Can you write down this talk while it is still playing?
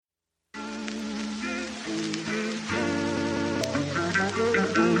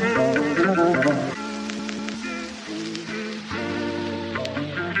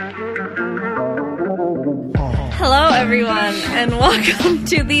Hello, everyone, and welcome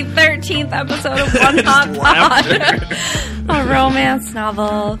to the 13th episode of One Hot Pod, a romance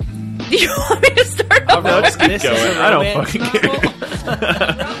novel. Do you want me to start over? No, just keep going. I don't fucking care.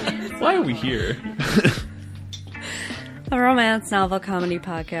 Why are we here? A romance novel comedy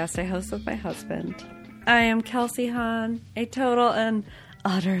podcast I host with my husband. I am Kelsey Hahn, a total and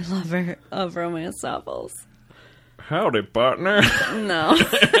utter lover of romance novels. Howdy, partner. No.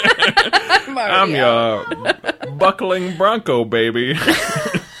 I'm your buckling Bronco baby.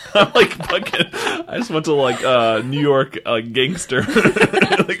 I'm like fucking. I just went to like New York gangster.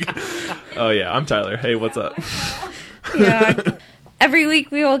 Oh yeah, I'm Tyler. Hey, what's up? Yeah. Every week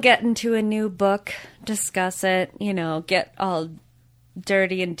we will get into a new book, discuss it, get all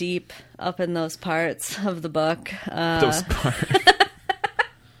dirty and deep up in those parts of the book. Those parts.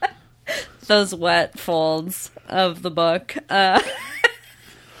 Those wet folds of the book.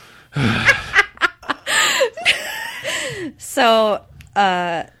 So,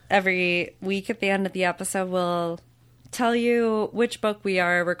 every week at the end of the episode, we'll tell you which book we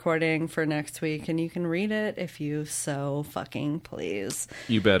are recording for next week, and you can read it if you so fucking please.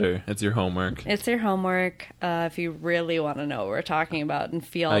 You better. It's your homework. It's your homework if you really want to know what we're talking about and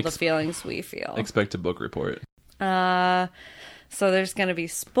feel the feelings we feel. Expect a book report. So there's going to be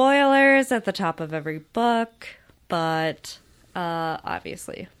spoilers at the top of every book, but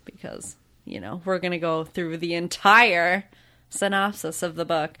obviously, because, we're going to go through the entire synopsis of the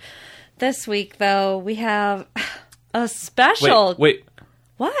book. This week, though, we have a special... Wait.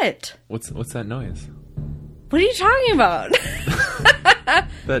 What? What's that noise? What are you talking about?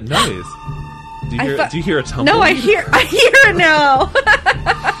 That noise. Do you hear a tumble? No, I hear it now.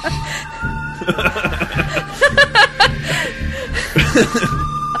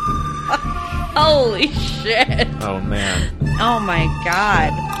 Holy shit. Oh, man. Oh, my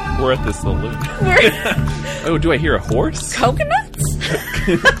God. We're at the saloon. Oh, do I hear a horse? Coconuts?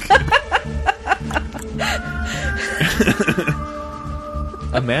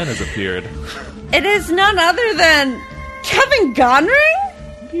 A man has appeared. It is none other than Kevin Conring?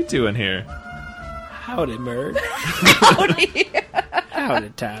 What are you doing here? Howdy, Merg. Howdy. Howdy,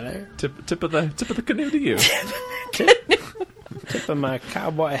 Tyler. Tip of the canoe to you. Tip of my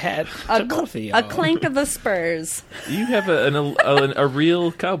cowboy hat to both of y'all. A clank of the spurs. You have a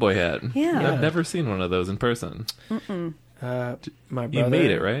real cowboy hat. Yeah. I've never seen one of those in person. Mm-mm. My brother. You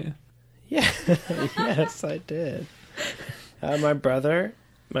made it, right? Yeah. Yes, I did. My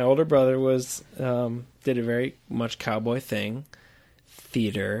older brother did a very much cowboy thing.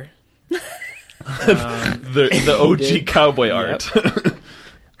 Theater. The OG cowboy art.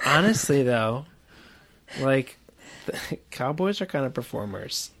 Honestly, though, cowboys are kind of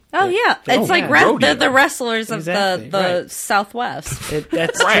performers. Oh, yeah. It's they're the wrestlers of the Southwest.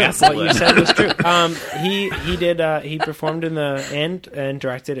 That's true. What you said was true. He performed in the end and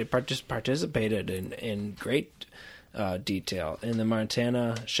directed it, participated in great detail in the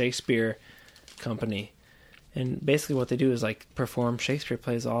Montana Shakespeare Company. And basically what they do is perform Shakespeare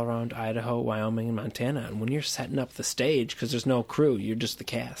plays all around Idaho, Wyoming, and Montana. And when you're setting up the stage, because there's no crew, you're just the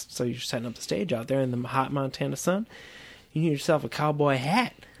cast. So you're setting up the stage out there in the hot Montana sun. You need yourself a cowboy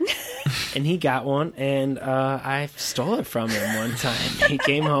hat. And he got one, and I stole it from him one time. He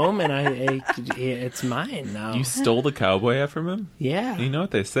came home, and it's mine now. You stole the cowboy hat from him? Yeah. You know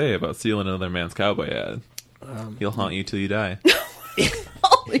what they say about stealing another man's cowboy hat? He'll haunt you till you die.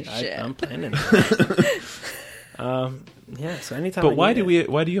 Holy shit. I'm planning it. Yeah, so anytime. But why do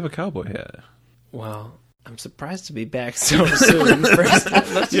you have a cowboy hat? Well, I'm surprised to be back so soon.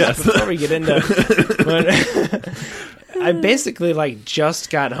 Before we get into I basically just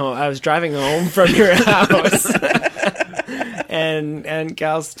got home. I was driving home from your house. and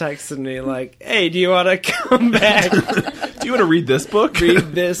Cal's texted me "Hey, do you want to come back? Do you want to read this book?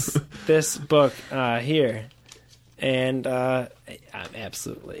 Read this book here." And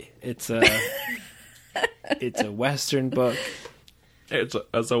absolutely. It's a Western book. It's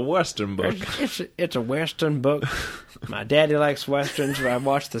a Western book. It's a Western book. My daddy likes Westerns. I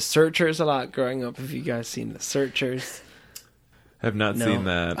watched The Searchers a lot growing up. Have you guys seen The Searchers? Have not seen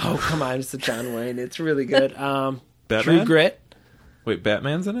that. Oh, come on. It's the John Wayne. It's really good. Batman? True Grit. Wait,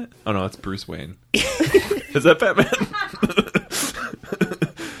 Batman's in it? Oh, no, it's Bruce Wayne. Is that Batman?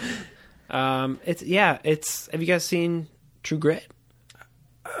 Have you guys seen True Grit?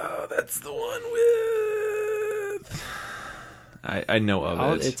 Oh, that's the one with... I know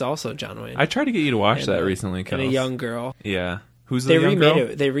of it. It's also John Wayne. I tried to get you to watch that recently, and a young girl. Yeah. Who's They the young remade girl?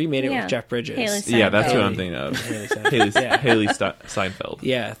 it. They remade it Yeah. with Jeff Bridges. Haley Yeah, that's who Seinfeld. I'm thinking of. Haley Seinfeld. Haley Seinfeld.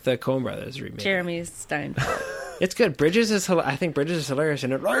 Yeah, the Coen Brothers remade it. Jeremy Steinfeld. It's good. Bridges is. I think Bridges is hilarious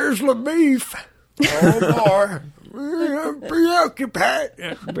in it. There's the beef. Oh boy, preoccupied.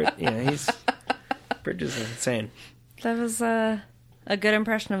 Yeah, he's Bridges is insane. That was a good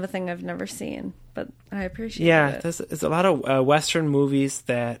impression of a thing I've never seen, but I appreciate Yeah, it. there's a lot of Western movies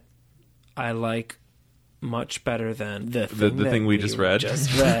that I like much better than the thing we just read.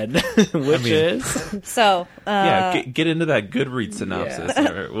 Which is So, Get into that Goodreads synopsis.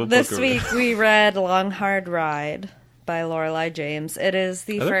 We'll this book a- week we read Long Hard Ride by Lorelei James. It is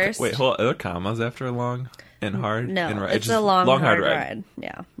the first... Wait, hold on. Are there commas after long and hard? No, and it's just a long hard ride.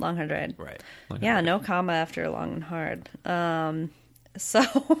 Yeah, long hard ride. right. Yeah, no comma after long and hard. So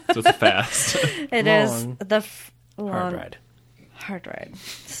So it's fast. it is Long, the long Hard ride. Hard Ride.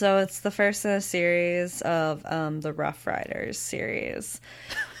 So it's the first in a series of the Rough Riders series.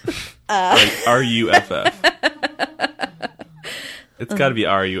 R-U-F-F. It's got to be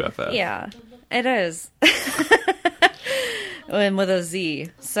R-U-F-F. Yeah, it is. And with a Z.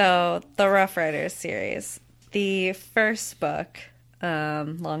 So the Rough Riders series. The first book,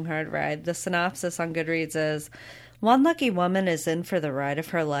 Long Hard Ride, the synopsis on Goodreads is, one lucky woman is in for the ride of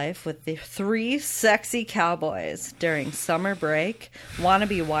her life with the 3 sexy cowboys. During summer break,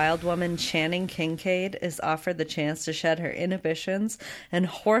 wannabe wild woman Channing Kincaid is offered the chance to shed her inhibitions and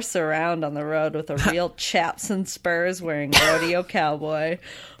horse around on the road with a real chaps and spurs wearing rodeo cowboy.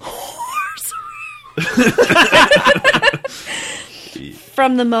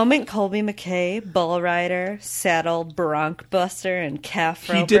 From the moment Colby McKay, bull rider, saddle bronc buster, and calf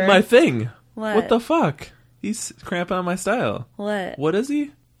roper. He did my thing. What? the fuck? He's cramping on my style. What? What is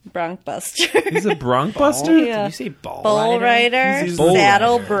he? Bronc buster. He's a bronc buster? Yeah. Did you say ball Bull rider? rider, He's bull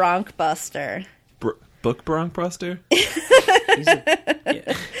saddle rider. bronc buster. Book bronc buster?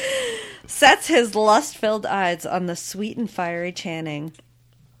 Sets his lust-filled eyes on the sweet and fiery Channing.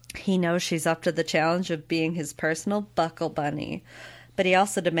 He knows she's up to the challenge of being his personal buckle bunny. But he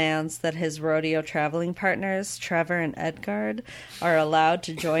also demands that his rodeo traveling partners, Trevor and Edgard, are allowed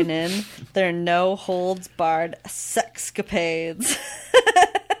to join in their no-holds-barred sexcapades.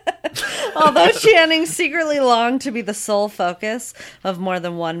 Although Channing secretly longed to be the sole focus of more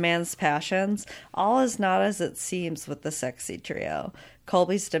than one man's passions, all is not as it seems with the sexy trio.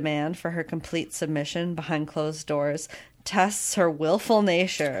 Colby's demand for her complete submission behind closed doors tests her willful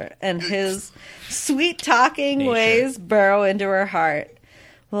nature, and his sweet-talking ways burrow into her heart.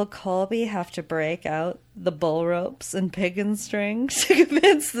 Will Colby have to break out the bull ropes and piggin strings to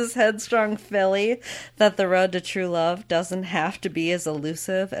convince this headstrong filly that the road to true love doesn't have to be as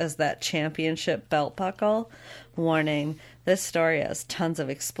elusive as that championship belt buckle? Warning, this story has tons of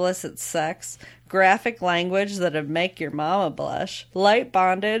explicit sex, graphic language that'd make your mama blush, light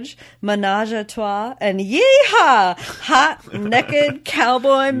bondage, menage a trois, and yeehaw! Hot, naked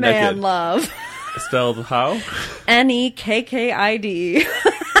cowboy man Naked. love. Spelled how? NEKKID.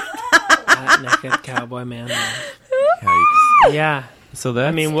 Hot naked cowboy man. Yikes. Yeah, So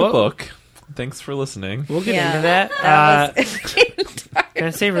that's mean, the we'll- book. Thanks for listening. we'll get Yeah, into that. that was- Can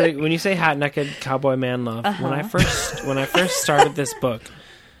I say really, when you say hot naked cowboy man love, when I first started this book,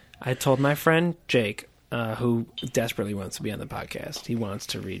 I told my friend Jake, who desperately wants to be on the podcast, he wants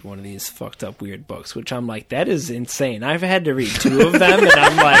to read one of these fucked up weird books, which I'm like, that is insane. I've had to read 2 of them, and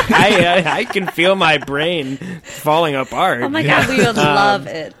I'm like, I can feel my brain falling apart. Oh my god, we would love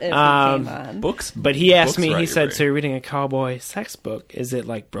it if it came on. Books. But he asked Books me, right he your said, brain. so you're reading a cowboy sex book. Is it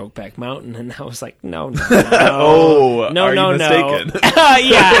like Brokeback Mountain? And I was like, no. Oh, no, are no, you no. mistaken?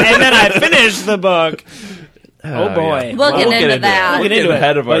 Yeah, and then I finished the book. Oh boy. yeah. We'll get into that. We'll We're get into getting it.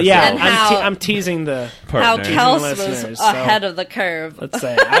 ahead of But yeah, And how- I'm teasing the How Partner. Kels listeners, was so- ahead of the curve. let's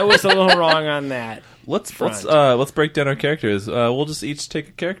say I was a little wrong on that. Let's front. break down our characters. We'll just each take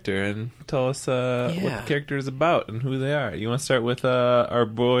a character and tell us what the character is about and who they are. You want to start with our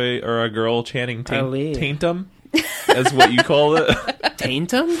boy or our girl Channing Ali. Tatum, as what you call it.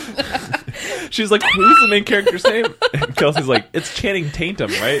 Taintum? She's like, "Who's the main character's name?" And Kelsey's like, "It's Channing Tatum,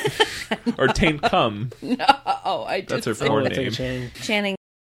 right? Or Taint Cum." Oh, I did. That's her say full I that. think name. Channing.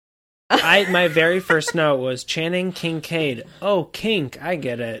 My very first note was Channing Kincaid. Oh, kink, I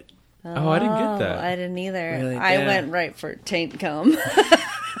get it. Oh, I didn't get that. I didn't either. Really? I Yeah. went right for taint cum.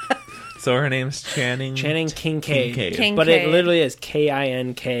 So her name's Channing. Channing Kincaid. Kincaid. But it Kincaid. literally is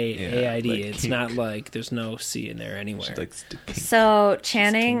KINKAID. Yeah, like It's kink. not like there's no C in there anywhere. She likes to kink. So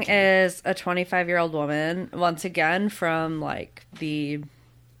Channing is a 25-year-old woman, once again from like the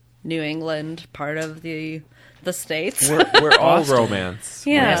New England part of the the states. We're all Austin. romance.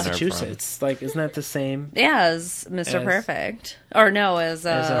 Yeah. women are from. Massachusetts. Like, isn't that the same? Yeah, as Mr. As- Perfect. Or no, as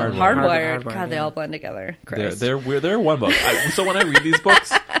Hardwired. Hardwired. Hardwired, God, they yeah. all blend together. They're Christ. they're one book. So when I read these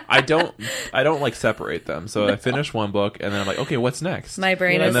books, I don't like separate them. So I finish one book and then I'm like, okay, what's next? My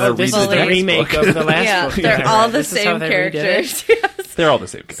brain You're is like, then I oh, this read is the the next remake book. of the last Yeah, book. they're all the This is how same they redid it? characters. Yes. They're all the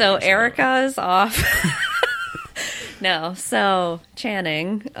same. So characters. Erica is off. No, so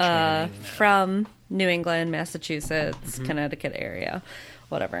Channing, from New England, Massachusetts, Connecticut area,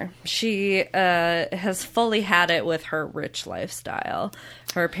 whatever. She has fully had it with her rich lifestyle.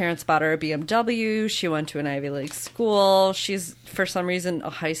 Her parents bought her a BMW. She went to an Ivy League school. She's, for some reason,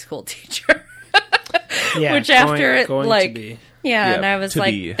 a high school teacher. Yeah, Which after it, going like, to be. yeah, Yeah, and I was to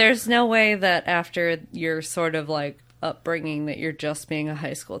like, be. there's no way that after your sort of like upbringing that you're just being a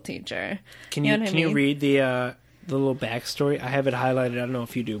high school teacher. Can know you what I can you mean? read the little backstory? I have it highlighted. I don't know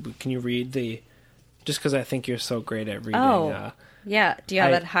if you do, but can you read the? Just because I think you're so great at reading. Oh, yeah. Do you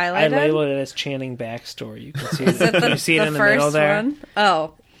have it I highlighted? labeled it as Channing backstory. You can see Is it it. You see it the in the middle first there. one?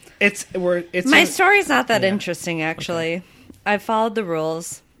 Oh, It's my in- story's not that Yeah. interesting, actually. I followed the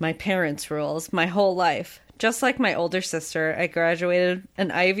rules, my parents' rules, my whole life. Just like my older sister, I graduated an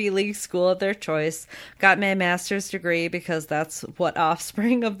Ivy League school of their choice, got my master's degree because that's what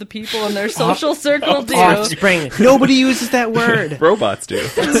offspring of the people in their social circle do. Offspring. Nobody uses that word. robots do.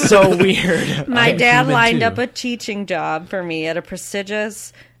 It's so weird. My I'm dad human lined too. up a teaching job for me at a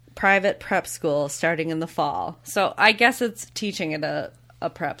prestigious private prep school starting in the fall. So I guess it's teaching at a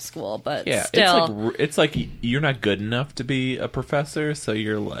prep school, but Yeah, still. it's like you're not good enough to be a professor, so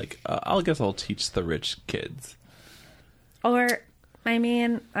you're like, I guess I'll teach the rich kids. Or, I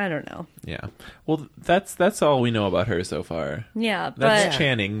mean, I don't know. Yeah. Well, that's all we know about her so far. Yeah, That's but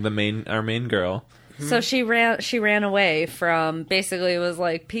Channing, our main girl. so she ran away from, basically it was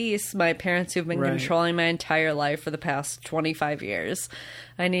like, peace, my parents who've been Right. controlling my entire life for the past 25 years.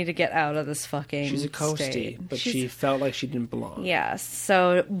 I need to get out of this fucking She's a coastie, state. but She's- she felt like she didn't belong. Yes.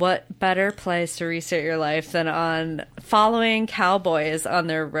 So, what better place to reset your life than on following cowboys on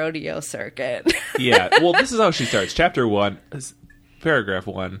their rodeo circuit? Yeah. Well, this is how she starts. Chapter 1, paragraph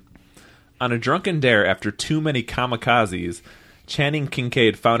 1. On a drunken dare after too many kamikazes, Channing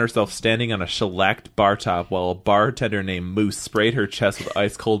Kincaid found herself standing on a shellacked bar top while a bartender named Moose sprayed her chest with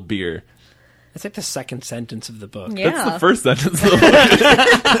ice-cold beer. It's like the second sentence of the book. Yeah. That's the first sentence of the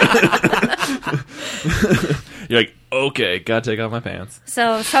book. You're like, okay, gotta take off my pants.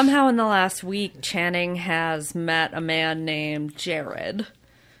 So, somehow in the last week, Channing has met a man named Jared.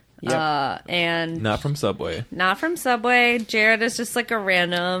 Yep. And Not from Subway. not from Subway. Jared is just like a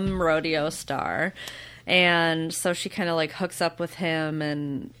random rodeo star. And so she kind of like hooks up with him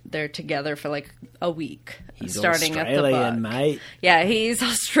and they're together for like a week. He's starting at the Australian, book. mate. Yeah, he's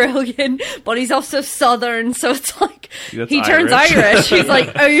Australian, but he's also Southern, so it's like That's he turns Irish. Irish. He's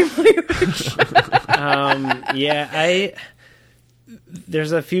like, "Are you Irish?" Yeah,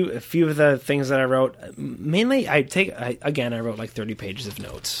 there's a few of the things that I wrote. Mainly, I wrote like 30 pages of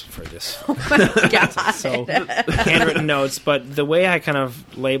notes for this. God. So handwritten notes, but the way I kind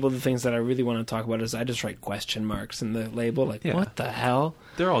of label the things that I really want to talk about is I just write question marks in the label, like Yeah. what the hell?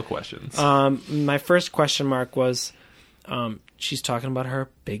 They're all questions. My first question mark was, she's talking about her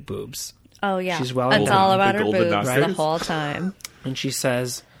big boobs, Oh yeah, She's well it's golden. all about The her golden boobs knockers. the whole time. and she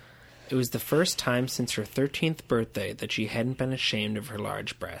says it was the first time since her 13th birthday that she hadn't been ashamed of her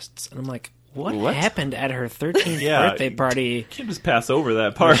large breasts. And I'm like, what happened at her 13th Yeah. birthday party? You can't just pass over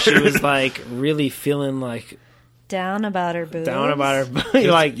that Where part. she was like really feeling like Down about her boobs. down about her.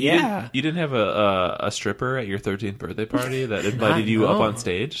 Like, yeah. You didn't have a stripper at your 13th birthday party that invited you up No. on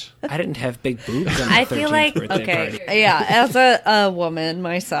stage? I didn't have big boobs on my I 13th feel like birthday okay, party. yeah. As a woman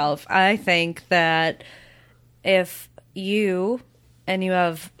myself, I think that if you and you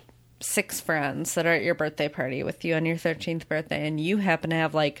have 6 friends that are at your birthday party with you on your 13th birthday, and you happen to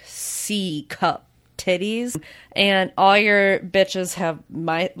have like C cup titties, and all your bitches have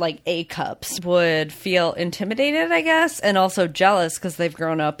A cups, would feel intimidated, I guess, and also jealous because they've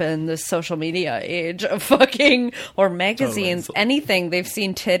grown up in the social media age of fucking or magazines, anything they've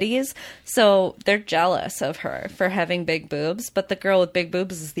seen titties, so they're jealous of her for having big boobs. But the girl with big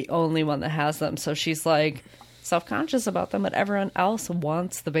boobs is the only one that has them, so she's like self-conscious about them, but everyone else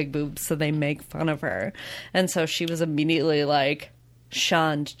wants the big boobs, so they make fun of her. And so she was immediately like,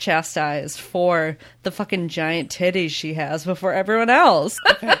 shunned, chastised for the fucking giant titties she has before everyone else.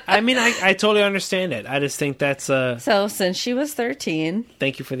 I mean, I totally understand it. I just think that's So since she was 13.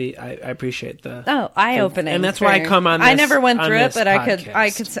 Thank you for the. I appreciate the. Eye-opening. And that's why I come on. I never went on through it, this but I could.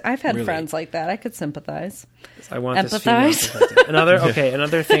 podcast. I've had Really. friends like that. I could sympathize. I want Empathize. this female perspective.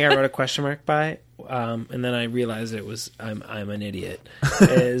 Another thing I wrote a question mark by, and then I realized it was I'm an idiot.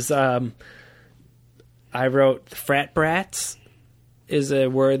 Is I wrote frat brats is a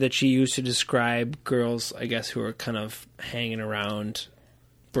word that she used to describe girls, I guess, who are kind of hanging around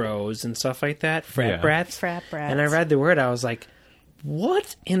bros and stuff like that. Frat brats. Frat brats. And I read the word, I was like,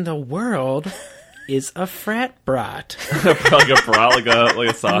 what in the world is a frat brat? Like a brat, like a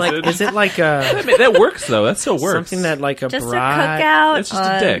I'm sausage. like, is it like a I mean, that works though. That still works. something that like a Just brat a cookout. It's just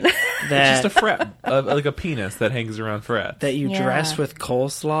a dick. that It's just a frat, like a penis that hangs around frats. that you Yeah. dress with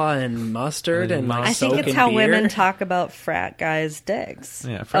coleslaw and mustard and I I soak think it's in how beer? women talk about frat guys' dicks.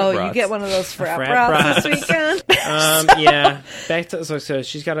 Yeah, frat oh, brats. you get one of those frat, frat brats brats. this weekend? Yeah. Back to so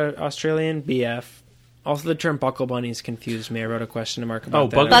she's got an Australian BF. Also, the term buckle bunnies confused me. I wrote a question mark about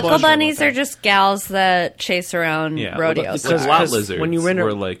that. buckle I'm not Buckle sure bunnies about are that. just gals that chase around Yeah, rodeos. like Because- lot because lizards. when you win a-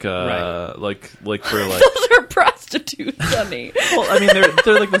 were like Right. like for like. Those are prostitutes, honey. Well, I mean,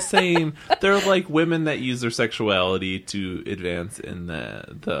 they're like the same. They're like women that use their sexuality to advance in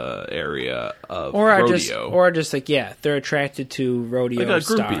the area of or are rodeo. just like they're attracted to rodeo like a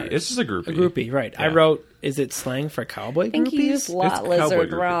groupie. stars. It's just a groupie. A groupie, right? I Yeah. wrote, is it slang for cowboy I think groupies? you used lot cowboy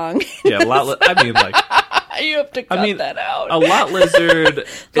lizard groupie. wrong. Yeah, I mean, like You have to cut I mean, that out. a lot lizard.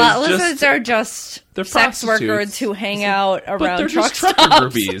 Lot is lizards just, are just they're sex prostitutes. workers who hang out but around they're truck just trucker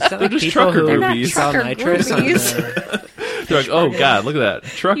stops. groupies. Is that They're like just people trucker who They're not groupies. sell trucker nitrous on groupies. the- They're like, oh god, look at that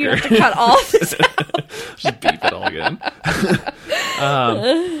trucker. You have to cut all this. Just beep it all again.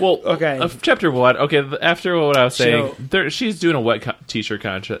 Well, Okay. Chapter 1. Okay, after what I was saying, So- she's doing a wet t-shirt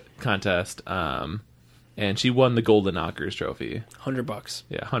contest, and she won the Golden Knockers trophy. $100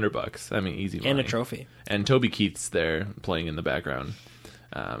 Yeah, $100. I mean, easy money. and a trophy. And Toby Keith's there playing in the background,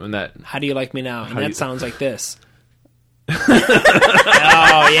 and that. How do you like me now? And do that you- sounds like this.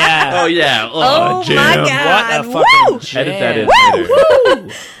 Oh yeah. Oh yeah! Oh jam. my god! What a fucking Woo! jam. Edit that in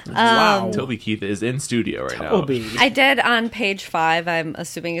later. Wow. Toby Keith is in studio right now. Toby. I did on page 5. I'm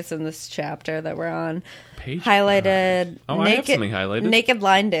assuming it's in this chapter that we're on. Page Highlighted. Oh, I have something highlighted. Naked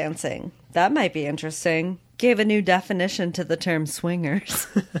line dancing. That might be interesting. Gave a new definition to the term swingers.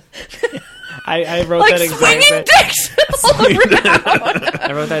 I wrote Like that swinging exact. dicks all around.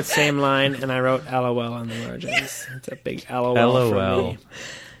 I wrote that same line, and I wrote LOL on the margins. It's a big LOL, LOL. for me.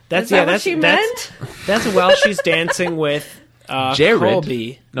 That's Is that what that's she that's, meant? that's while she's dancing with Jared.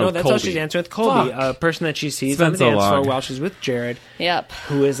 Colby. No, that's while Colby. she's dancing with Colby, Fuck. a person that she sees It's on been the so dance floor long. while she's with Jared, Yep.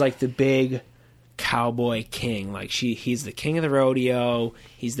 who is like the big cowboy king. Like he's the king of the rodeo.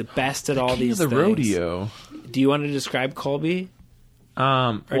 He's the best at all King these of the things. rodeo. Do you want to describe Colby?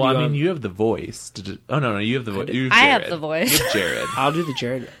 Well, do you I mean, want- you have the voice. Oh no, you have the voice. I have the voice. You have Jared. I'll do the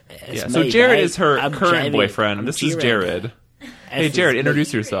Jared. Yeah. So Jared is her current boyfriend. I'm This is Jared. Hey, Jared,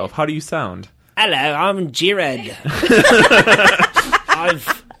 introduce yourself. How do you sound? Hello, I'm Jared.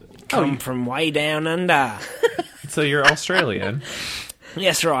 I've come from way down under. So you're Australian,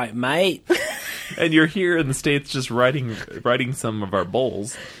 Yes, right, mate. and you're here in the States just riding some of our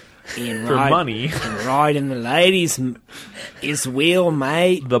bowls And for money. And riding the ladies is wheel,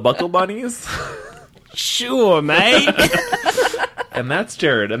 mate. The Buckle Bunnies. Sure, mate. And that's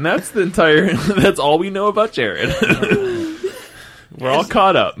Jared. And that's the entire... That's all we know about Jared. We're all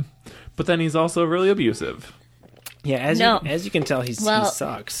caught up. But then he's also really abusive. Yeah, as No. you can tell, he Well-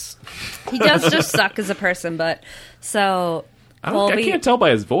 sucks. He does just suck as a person, but so I Colby. can't tell by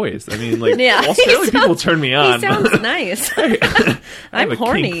his voice. I mean, like, Yeah, Australian he people sounds- turn me He on. sounds nice. I I'm have a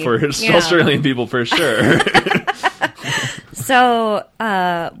horny kink for Yeah. Australian people for sure. So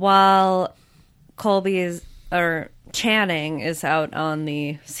while Colby's or Channing is out on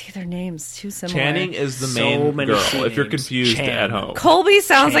the their names too similar. Channing is the So main many girl, names. if you're confused Chan. at home. Colby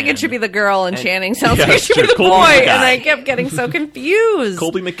sounds like Chan. it should be the girl, and Channing sounds yeah, like it should be sure. the boy, Colby's the guy. and I kept getting so confused.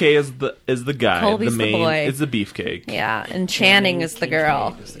 Colby McKay is the guy. Colby's the the main boy. is the beefcake. Yeah, and Channing is the girl.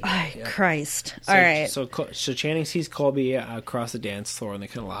 Kincaid is the guy, Ay, yeah. Christ! All right. So Channing sees Colby across the dance floor, and they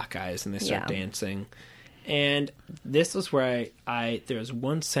kind of lock eyes, and they start Yeah. dancing. And this was where I there was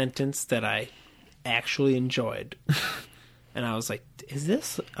one sentence that I actually enjoyed, and I was like, "Is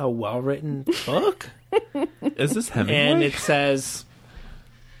this a well-written book?" Is this Hemingway? And it says,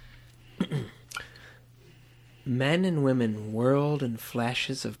 "Men and women whirled in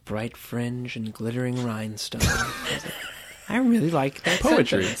flashes of bright fringe and glittering rhinestone." I was like, I really like that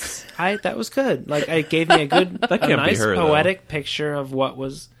Poetry. sentence. That was good. Like, it gave me a good, That can't be nice her, though. poetic picture of what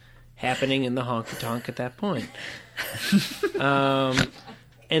was happening in the honky tonk at that point.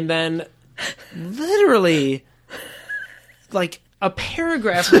 And then, literally, like a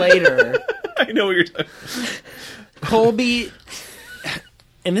paragraph later, I know what you're talking. Colby.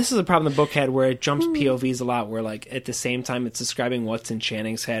 And this is a problem the book had, where it jumps POVs a lot, where, like, at the same time it's describing what's in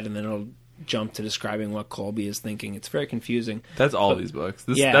Channing's head, and then it'll jump to describing what Colby is thinking. It's very confusing. That's all these books.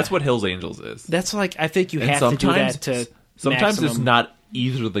 Yeah. That's what Hill's Angels is. That's like, I think you And have to do that to sometimes it's maximum. not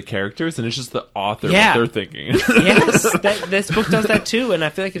either of the characters, and it's just the author Yeah. what they're thinking. Yes, this book does that too, and I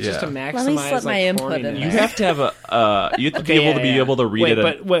feel like it's just to Yeah. maximize. Let me slip my input in horniness. there. You have to have you have to be able to be able to read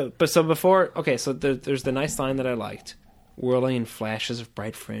it. But so before, okay, so there's the nice line that I liked, whirling in flashes of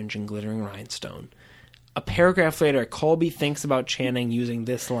bright fringe and glittering rhinestone. A paragraph later, Colby thinks about Channing using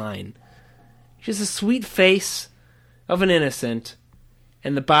this line. She has a sweet face of an innocent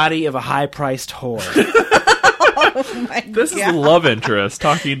and the body of a high-priced whore. Oh my This is God. the love interest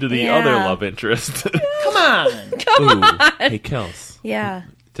talking to the Yeah. other love interest. Come on! Ooh, hey, Kels. Yeah.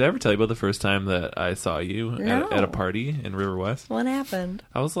 Did I ever tell you about the first time that I saw you No. at a party in River West? What happened?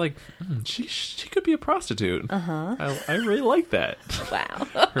 I was like, she could be a prostitute. Uh-huh. I really like that. Wow.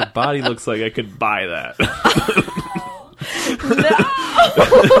 Her body looks like I could buy that.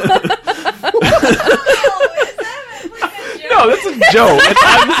 No, that's a joke. It's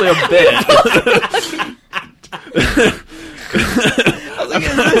obviously a bit.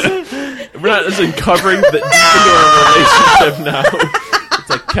 We're not just uncovering the deep into our relationship now. It's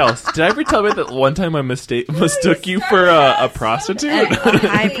like, Kels, did I ever tell you that one time I mistook you for a prostitute? A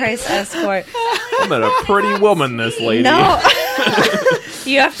high-priced escort. I met a pretty woman, this lady. No.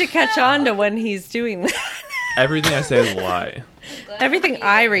 You have to catch on to when he's doing that. Everything I say is a lie. Everything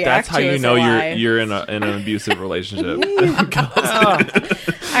I react That's how to you is know a lie. you're in an abusive relationship. All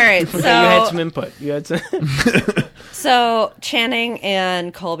right, so Okay, you had some input. You had some. So Channing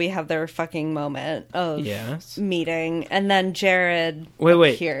and Colby have their fucking moment of Yes. meeting, and then Jared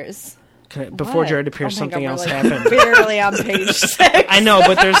Wait. appears. Before What? Jared appears, Oh my something God, else we're, like, happened. Barely on page 6. I know,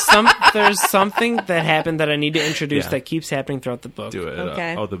 but there's something that happened that I need to introduce Yeah. that keeps happening throughout the book. Do it.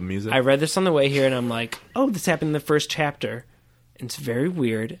 Okay. The music. I read this on the way here, and I'm like, oh, this happened in the first chapter. And it's very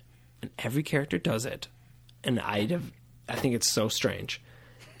weird, and every character does it. And I think it's so strange.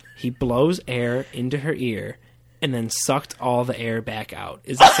 He blows air into her ear and then sucked all the air back out.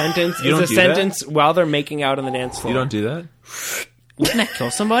 Is a sentence You don't do that? sentence while they're making out on the dance floor. You don't do that? Wouldn't that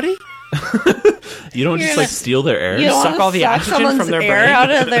kill somebody? You don't just like steal their air? You don't Suck wanna all the suck oxygen someone's from their air brain.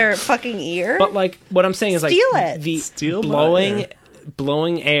 out of their fucking ear. But like what I'm saying is like Steal it. the Steal my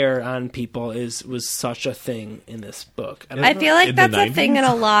blowing air on people was such a thing in this book. I feel like In the that's a thing 90s? in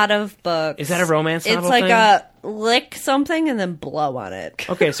a lot of books. Is that a romance It's novel like thing? a lick something and then blow on it.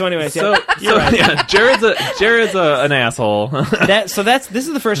 Okay, so anyways, So, yeah, yeah, Jared's an asshole. this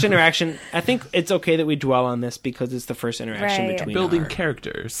is the first interaction. I think it's okay that we dwell on this because it's the first interaction Right. between Building our,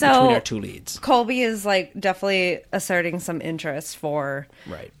 characters. between So our two leads. Colby is like definitely asserting some interest for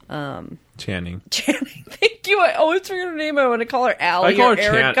Right. Channing. Channing. Thank you. I always forget her name. I want to call her Allie I call or her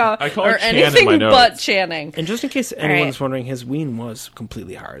Chan- Erica I call her or Chan in anything my notes. but Channing. And just in case right. anyone's wondering, his ween was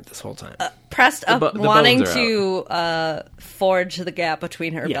completely hard this whole time. Pressed up, the wanting bones are to forge the gap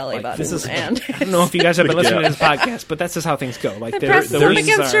between her Yeah, belly like, button this is- and I don't know if you guys have been listening Yeah. to this podcast, but that's just how things go. Like press the it up wings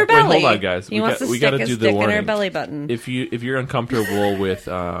against are- her belly. Wait, hold on, guys. He We wants got- to we stick gotta his do the dick in her warning. belly button. If you're uncomfortable with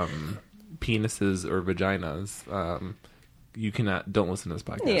penises or vaginas, you don't listen to this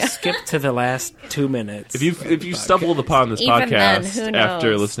podcast. Yeah. Skip to the last 2 minutes. If you stumbled upon this Even then, podcast who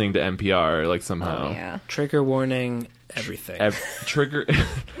after knows? listening to NPR, like somehow, Oh, yeah. Trigger warning, everything. trigger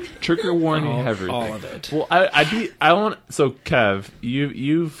warning, everything, all of it. Well, I want. So, Kev,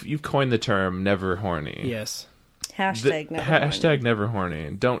 you've coined the term "never horny." Yes. Hashtag never hashtag never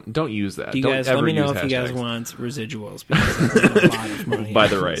horny. Don't use that. You Don't guys, ever let me know use if you guys hashtags. want residuals because I earn a lot of money. By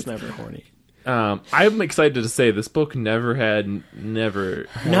the right. It's never horny. I'm excited to say this book never had never.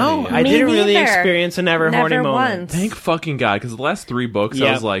 No, horny. I Me didn't really neither. experience a never horny Never moment. once. Thank fucking God, because the last 3 books, I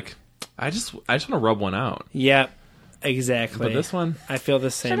Yep. was like, I just want to rub one out. Yep, exactly. But this one, I feel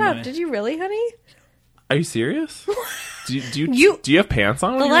the same Shut way. up. Did you really, honey? are you serious? Do You- you have pants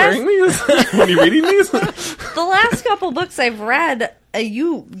on when The you're last- wearing these? When you're reading these? The last couple books I've read,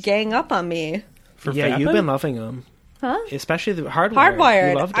 you gang up on me. For Yeah, you've fapping? been loving them. Huh? Especially the Hardwired. You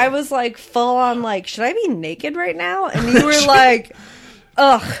Hardwired. loved I it. was like full on like, should I be naked right now? And you were like,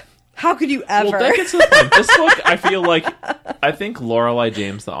 ugh, how could you ever? Well, that gets to the point. This book, I think Lorelei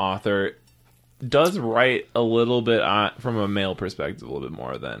James, the author, does write a little bit from a male perspective, a little bit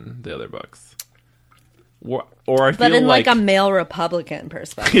more than the other books. Or I feel but in like a male Republican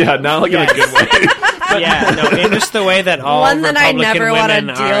perspective. yeah, not like in a good way. Yeah, no, in just the way that all One that I Republican never wanna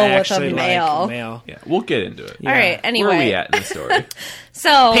women deal are with a actually male. Like male. Yeah, we'll get into it. All right. Anyway, Where are we at in the story?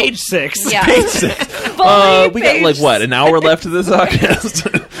 So Page 6. Yeah. We got like what, an hour left of this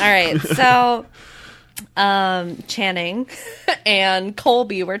podcast? All right. So Channing and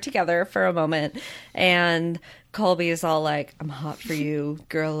Colby were together for a moment, and Colby is all like, "I'm hot for you,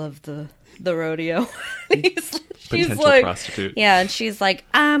 girl of the rodeo." she's Potential like, prostitute. yeah, and she's like,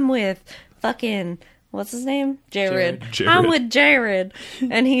 "I'm with fucking what's his name, Jared. Jared. I'm with Jared,"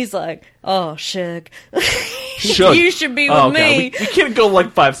 and he's like, "Oh, Shug, Shug. you should be with Oh, me." God. We can't go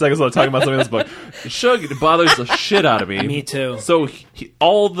like 5 seconds without talking about something in this book. Shug bothers the shit out of me. Me too. So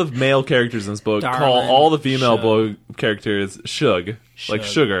all the male characters in this book call Darling, all the female Shug. characters Shug, like Shug.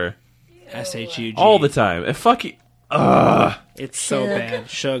 sugar, SHUG. all the time. And fuck you. It's so Shug. bad.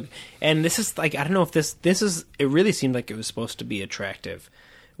 Shug. And this is like, I don't know if this is, it really seemed like it was supposed to be attractive.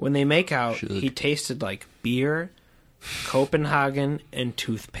 When they make out, Shug. he tasted like beer, Copenhagen, and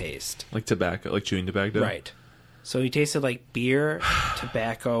toothpaste. Like tobacco, like chewing tobacco. Right. So he tasted like beer,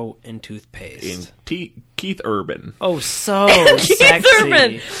 tobacco, and toothpaste. And Keith Urban. Oh, so Keith sexy.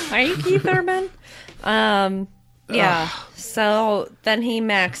 Urban. Are you Keith Urban? Yeah. So then he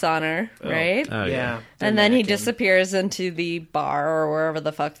macks on her, right? Oh, Yeah. And then he Mackin'. disappears into the bar or wherever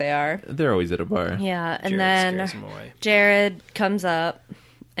the fuck they are. They're always at a bar. Yeah, and Jared then scares him away. Jared comes up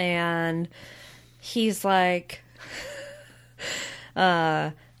and he's like,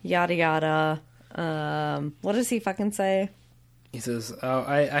 yada yada. What does he fucking say? He says, "Oh,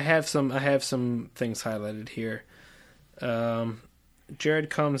 I have some things highlighted here." Jared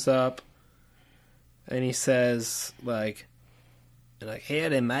comes up, and he says, like,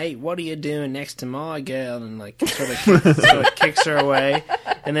 "Howdy, mate. What are you doing next to my girl?" And like, sort of kicks her away.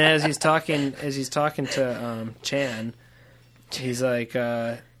 And then as he's talking to Chan, he's like,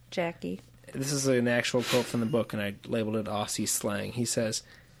 Jackie. "This is an actual quote from the book, and I labeled it Aussie slang." He says,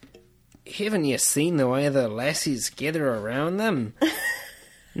 "Haven't you seen the way the lassies gather around them?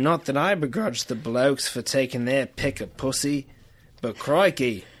 Not that I begrudge the blokes for taking their pick of pussy, but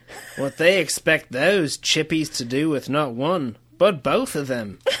crikey, what they expect those chippies to do with not one, but both of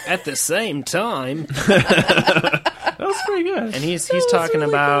them, at the same time." That was pretty good. And he's talking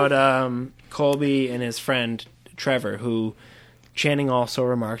about Colby and his friend Trevor, who Channing also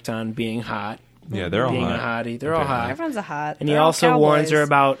remarked on being hot. Yeah, they're all being hot. a hottie. They're all hot. Everyone's a hot. And he They're all also warns her cowboys.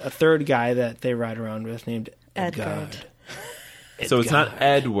 about a third guy that they ride around with named Edgard. Edgard. So it's not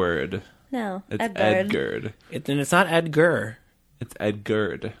Edward. No, It's Edgard. Edgard. And it's not Edgar. It's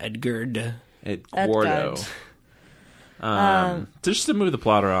Edgard. Edgard. Eduardo. Just to move the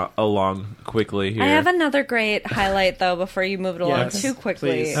plot along quickly here. I have another great highlight though before you move it along Yes, too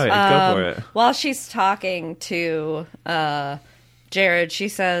quickly. please. Oh, yeah, go for it. While she's talking to Jared, she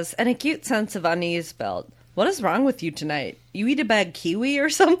says, "An acute sense of unease felt. What is wrong with you tonight? You eat a bad kiwi or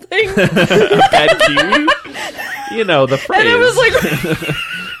something?" Bad kiwi? You know, the phrase. And I was like,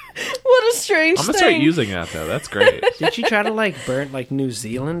 what a strange I'm thing. going to start using that, though. That's great. Did she try to like New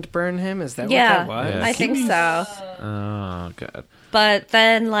Zealand burn him? Is that Yeah, what that was? Yeah. I think so. Oh, God. But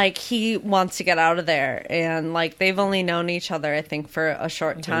then, like, he wants to get out of there. And, like, they've only known each other, I think, for a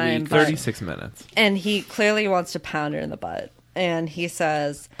short time. but- 36 minutes. and he clearly wants to pound her in the butt. And he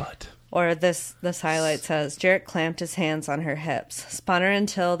says, But or this highlight says, Jarrett clamped his hands on her hips, spun her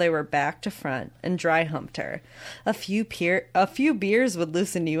until they were back to front, and dry humped her. A few beers would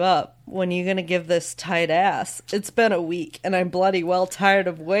loosen you up. When you gonna give this tight ass? It's been a week, and I'm bloody well tired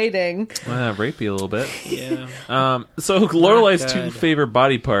of waiting. rape you a little bit. Yeah. So Lorelai's Not two good. favorite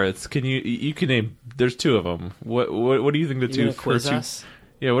body parts. Can you can name? There's two of them. What do you think the You two? gonna quiz two us?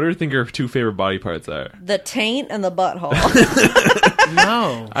 Yeah. What do you think your two favorite body parts are? The taint and the butthole.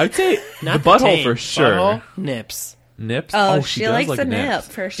 No. I'd say Not the butthole taint. for sure. Butthole, nips. Nips. Oh, she she does likes like a nips.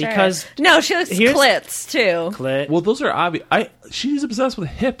 nip for sure. Because no, she likes here's- clits too. Clit. Well, those are obvious. She's obsessed with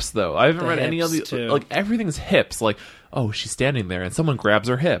hips, though. I haven't The read any of the hips, too. like everything's hips. Like, oh, she's standing there and someone grabs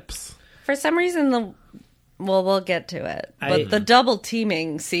her hips. For some reason, we'll get to it. But the double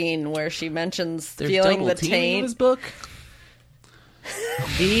teaming scene where she mentions There's feeling double the teaming in taint. this book.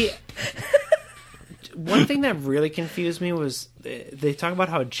 The one thing that really confused me was they talk about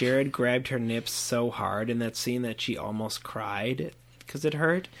how Jared grabbed her nips so hard in that scene that she almost cried because it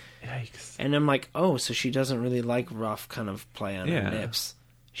hurt. Yikes! And I'm like, oh, so she doesn't really like rough kind of play on Yeah. her nips.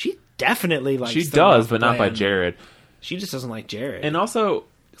 She definitely likes. She the does, rough but not play by on- Jared. She just doesn't like Jared. And also,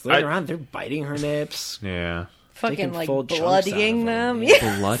 'Cause later on, they're biting her nips. yeah. fucking Taking like full chunks out of bloodying them.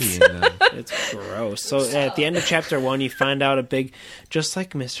 yeah. Bloodying them. It's gross. So at the end of chapter 1, you find out a big, just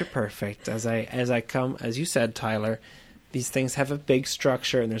like Mr. Perfect, as you said, Tyler, these things have a big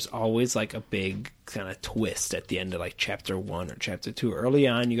structure, and there's always like a big kind of twist at the end of like chapter 1 or chapter 2. Early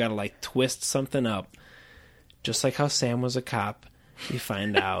on, you got to like twist something up, just like how Sam was a cop. You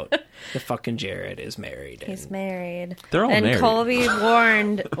find out the fucking Jared is married. He's married. They're all and married. Colby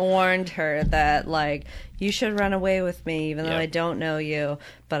warned her that like you should run away with me, even though I don't know you,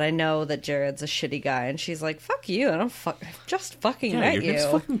 but I know that Jared's a shitty guy. And she's like, "Fuck you! I've just fucking met your you." name's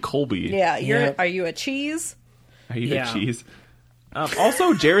fucking Colby. Yeah, Are you a cheese? Are you a cheese?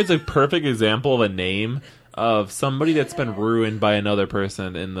 Also, Jared's a perfect example of a name of somebody that's been ruined by another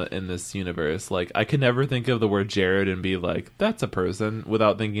person in this universe. Like, I could never think of the word Jared and be like, that's a person,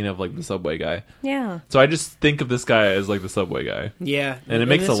 without thinking of like the subway guy. Yeah. So I just think of this guy as like the subway guy. Yeah, and it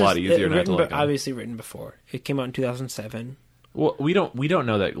makes it a lot easier not to like him. Obviously written before. It came out in 2007. Well, we don't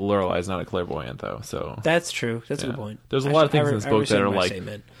know that Lorelai's not a clairvoyant though. So that's true. That's a good point. There's a lot of things in this book that are like,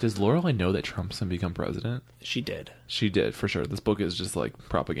 statement. Does Lorelai know that Trump's gonna become president? She did. She did for sure. This book is just like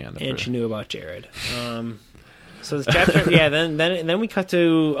propaganda. And she knew about Jared. So this chapter, Then we cut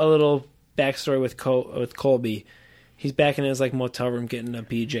to a little backstory with Colby. He's back in his like motel room getting a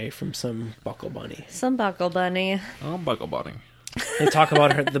BJ from some Buckle Bunny. Some Buckle Bunny. Oh, Buckle Bunny. They talk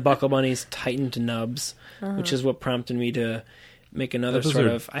about the Buckle Bunny's tightened nubs, which is what prompted me to make another sort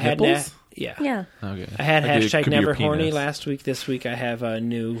of. I had Yeah. Okay. I had like hashtag never horny last week. This week I have a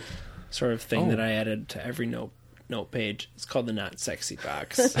new sort of thing that I added to every note page. It's called the Not Sexy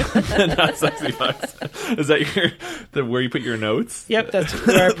Box. Not Sexy Box. Is that where you put your notes? Yep, that's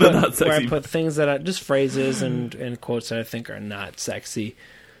where I put things that just phrases and quotes that I think are not sexy.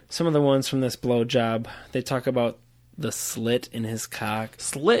 Some of the ones from this blowjob, they talk about the slit in his cock.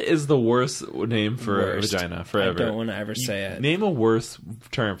 Slit is the worst name for a vagina forever. I don't want to ever say it. Name a worse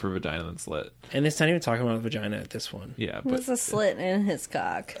term for vagina than slit. And it's not even talking about vagina at this one. Yeah, but What's a slit in his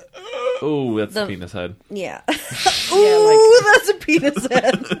cock? Oh, that's a penis head. Yeah. Ooh, that's a penis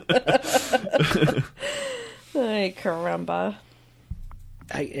head. Ay, caramba.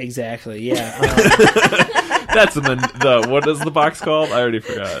 Exactly, yeah. That's in the what is the box called? I already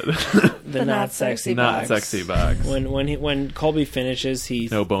forgot. The not sexy box. Not sexy box. When Colby finishes, he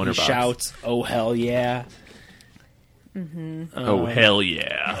shouts, "Oh hell yeah!" Mm-hmm. Oh hell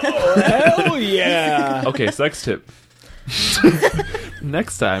yeah! Oh hell yeah! Okay, sex tip.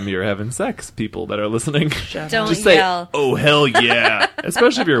 Next time you're having sex, people that are listening, don't just say, yell. "Oh hell yeah!"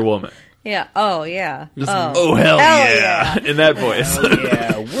 Especially if you're a woman. Yeah. Oh yeah. Just, oh hell yeah! In that voice. Hell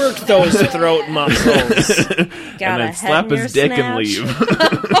yeah! Work those throat muscles. And then slap his dick and leave.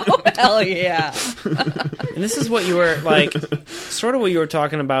 Oh hell yeah! And this is what you were like, sort of what you were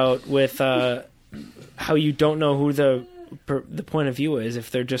talking about with how you don't know who the point of view is.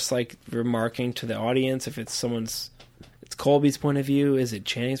 If they're just like remarking to the audience, if it's Colby's point of view, is it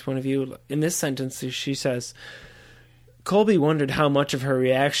Channing's point of view? In this sentence, she says, Colby wondered how much of her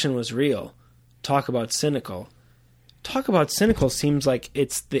reaction was real. Talk about cynical. Talk about cynical seems like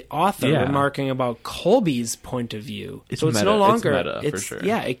it's the author remarking about Colby's point of view. It's no longer it's meta, for sure.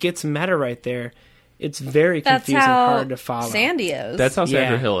 Yeah, it gets meta right there. It's very confusing, hard to follow. Sandy is. That's how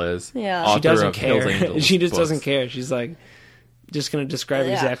Sandra Hill is. Yeah. She doesn't care. Angels She just books. doesn't care. She's like just going to describe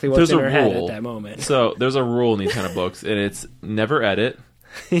exactly what's in her head at that moment. So there's a rule in these kind of books, and it's never edit.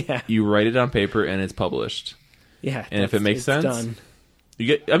 Yeah. You write it on paper, and it's published. Yeah. And if it makes sense, done. you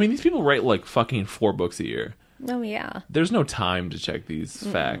get. I mean, these people write like fucking 4 books a year. Oh yeah. There's no time to check these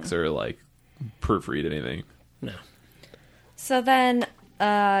facts or like proofread anything. No. So then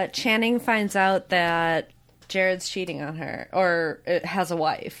Channing finds out that Jared's cheating on her, or has a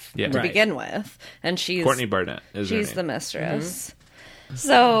wife to begin with, and she's Courtney Barnett. She's the mistress. Mm-hmm.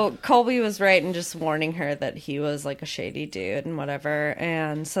 So Colby was right in just warning her that he was like a shady dude and whatever.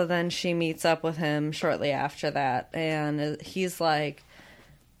 And so then she meets up with him shortly after that, and he's like,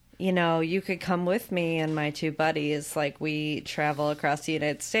 you know, you could come with me and my 2 buddies. Like, we travel across the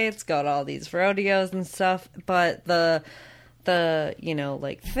United States, go to all these rodeos and stuff. But the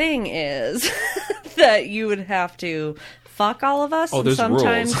thing is that you would have to fuck all of us, and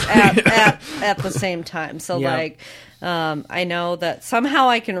sometimes at the same time. So I know that somehow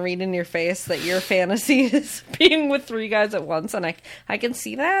I can read in your face that your fantasy is being with 3 guys at once, and I can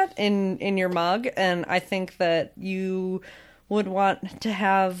see that in your mug, and I think that you would want to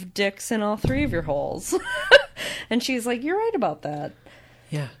have dicks in all 3 of your holes. And she's like, you're right about that.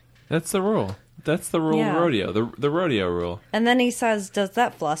 Yeah. That's the rule. That's the rule of rodeo. The rodeo rule. And then he says, "Does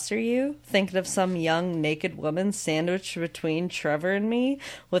that fluster you? Thinking of some young naked woman sandwiched between Trevor and me,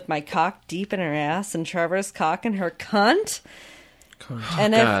 with my cock deep in her ass and Trevor's cock in her cunt?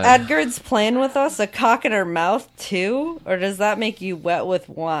 And if Edgard's playing with us, a cock in her mouth too? Or does that make you wet with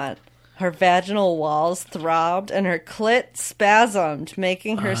want?" Her vaginal walls throbbed and her clit spasmed,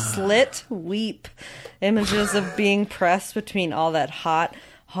 making her slit weep. Images of being pressed between all that hot,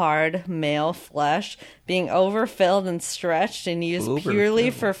 hard male flesh, being overfilled and stretched and used purely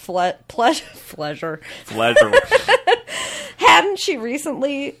for pleasure. Hadn't she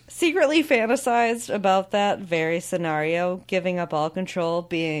recently secretly fantasized about that very scenario, giving up all control,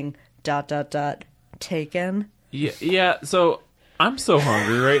 being ... taken? Yeah, so I'm so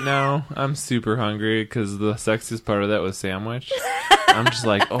hungry right now. I'm super hungry because the sexiest part of that was sandwich. I'm just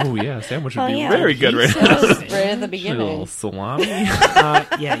like, oh yeah, sandwich would be very good right now. Right at the A beginning. little salami.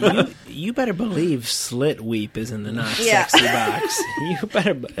 You better believe Slit Weep is in the not sexy box. You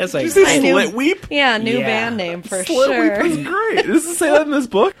better. That's like Slit Weep? Yeah, new band name for Slit sure. Weep is great. Does it say that in this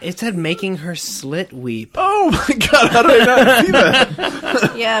book? it said making her slit weep. Oh my god, how did I not see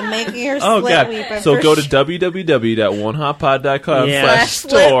that? Yeah, making her Oh slit god. weep. So for go to sure.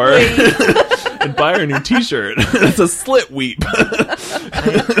 www.onehotpod.com/store and buy our new t-shirt. It's a slit weep.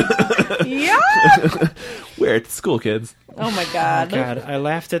 Yeah. Wear it to school, kids. Oh my god. God, I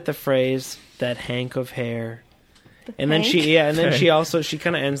laughed at the phrase "that hank of hair," and then hank? she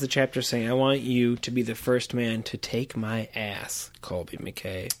kind of ends the chapter saying, "I want you to be the first man to take my ass, Colby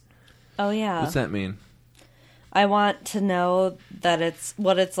McKay." Oh yeah. What's that mean? I want to know that it's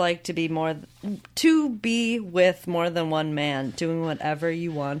what it's like to be with more than one man, doing whatever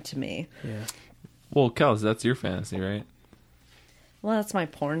you want to me. Yeah. Well, Kels, that's your fantasy, right? Well, that's my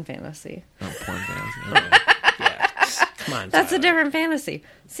porn fantasy. Oh, porn fantasy. Come on, That's a Tyler. different fantasy.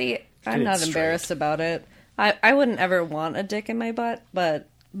 See, I'm it not straight. embarrassed about it. I wouldn't ever want a dick in my butt, but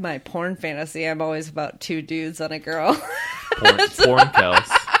my porn fantasy, I'm always about two dudes on a girl. Porn Kels.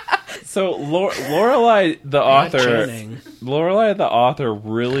 So Lorelai, the author,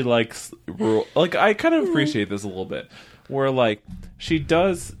 really likes like I kind of appreciate this a little bit, where like she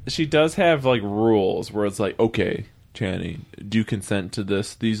does have like rules where it's like, okay, Channing, do you consent to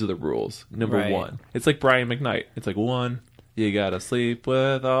this? These are the rules. Number Right. 1, it's like Brian McKnight. It's like 1, you gotta sleep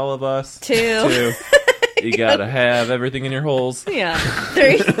with all of us. 2, you gotta have everything in your holes. yeah.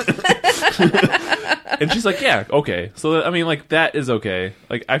 3. And she's like, yeah, okay. So, I mean, like, that is okay.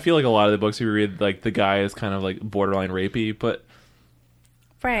 Like, I feel like a lot of the books we read, like, the guy is kind of, like, borderline rapey. But,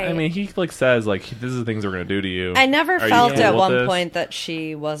 Right. I mean, he, like, says, like, this is the things we're going to do to you. I never Are you felt cool at with one this? point that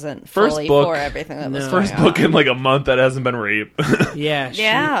she wasn't First fully book- for everything that was No. going First on. book in, like, a month that hasn't been raped. Yeah.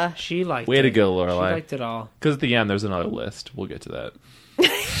 Yeah. She liked Way it. to go, She Lorelai. liked it all. Because at the end, there's another list. We'll get to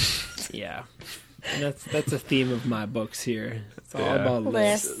that. Yeah. And that's a theme of my books here. It's all Yeah. about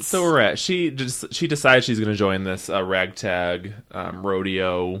lists. Lists. So we're at. She decides she's going to join this ragtag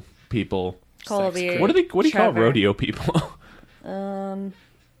rodeo people. Colby. What do you call Trevor. rodeo people?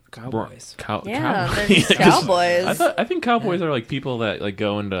 Cowboys. Yeah, cowboy. they're just cowboys. I think cowboys are like people that like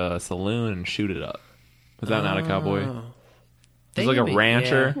go into a saloon and shoot it up. Is that not a cowboy? It's like a Maybe,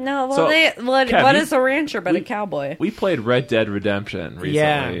 rancher. yeah. No, well, So, what Kev, is a rancher but a cowboy? We played Red Dead Redemption recently.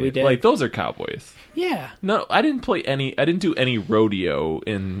 Yeah, we did. Like those are cowboys. Yeah. No, I didn't do any rodeo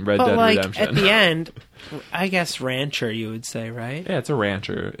in Red But Dead like Redemption. at the end, I guess rancher you would say, right? Yeah, it's a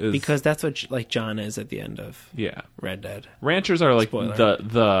rancher. Because that's what like John is at the end of yeah, Red Dead. ranchers are like Spoiler.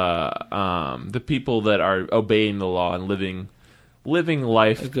 the people that are obeying the law and living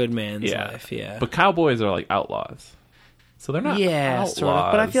life. A good man's Yeah. life, yeah. But cowboys are like outlaws. So they're not yeah, outlaws. sort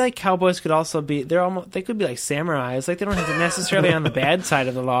of. But I feel like cowboys could also be they could be like samurais. Like they don't have to necessarily on the bad side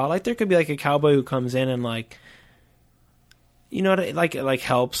of the law. Like there could be like a cowboy who comes in and like you know what like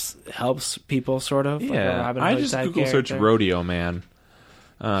helps people sort of. Like a yeah, Robin I Hood just type Google search character. rodeo man.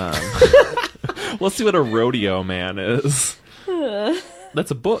 Let's see what a rodeo man is. That's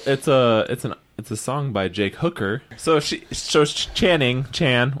a book. It's a song by Jake Hooker. So Chan.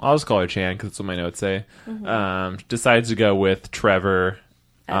 I'll just call her Chan because that's what my notes say. Decides to go with Trevor,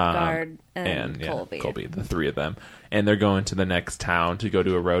 Edgard and Colby. Colby, the three of them, and they're going to the next town to go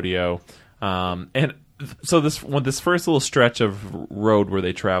to a rodeo. And so this first little stretch of road where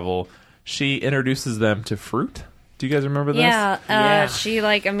they travel, she introduces them to fruit. Do you guys remember this? Yeah, Yeah. she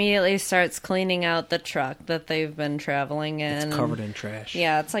like immediately starts cleaning out the truck that they've been traveling in. It's covered in trash.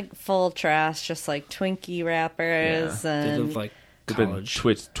 Yeah, it's like full trash, just like Twinkie wrappers They and look like They've been college.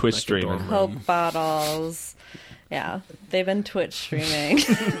 Twitch like a streaming. dorm. Coke bottles. Yeah, they've been Twitch streaming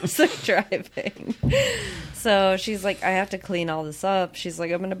sick driving. So she's like, I have to clean all this up. She's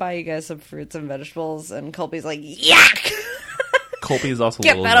like, I'm going to buy you guys some fruits and vegetables. And Colby's like, yuck! Colby is also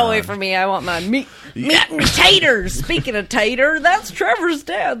Get a little that away non. from me. I want my meat and taters. Speaking of tater, that's Trevor's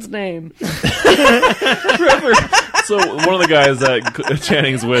dad's name. Trevor. So one of the guys that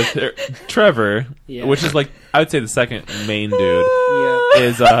Channing's with, Trevor, Yeah. which is like I would say the second main dude, Yeah.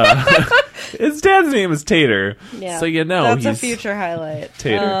 is his dad's name is Tater. Yeah. So you know That's he's a future highlight.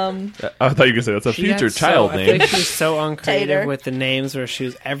 Tater. I thought you were gonna say that's a She future got child I name. think she's so uncreative Tater. with the names where she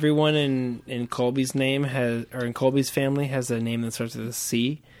was everyone in Colby's name has or in Colby's family has a name that starts with a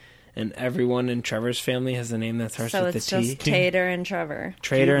C, and everyone in Trevor's family has a name that starts So with it's the T. just Tater and Trevor.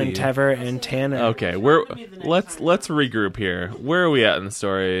 Trader and Julie. Tever and Tana. Okay, let's regroup here. Where are we at in the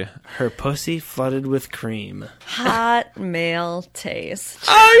story? Her pussy flooded with cream. Hot male taste.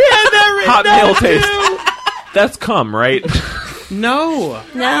 Hot male taste. That's cum, right? No,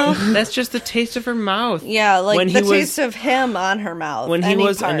 No. that's just the taste of her mouth. Yeah, like When the he was- taste of him on her mouth. When he Any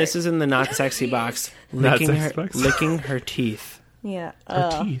was, part. and this is in the not sexy box, Not licking sexy her, box. licking her teeth. Yeah.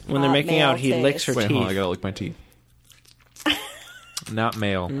 teeth. When they're hot making male out, he licks her taste. Wait, hold on, I teeth. gotta lick my teeth. Not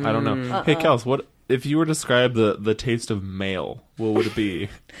male. I don't know. Hey, Kels, what if you were to describe the taste of male? What would it be?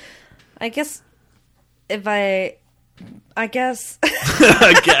 I guess if I guess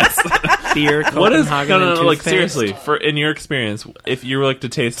I guess. Beer, What is Copenhagen, and no, like toothpaste. seriously, for in your experience, if you were like to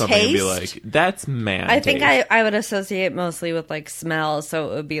taste something and be Taste? like, that's man. I think taste. I would associate mostly with like smell,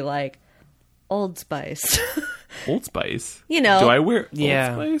 so it would be like Old Spice. Old Spice. You know. Do I wear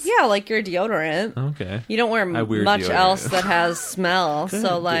Yeah. Old Spice? Yeah, like your deodorant. Okay. You don't wear I wear much deodorant. else that has smell,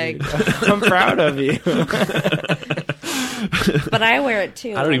 so like I'm proud of you. but I wear it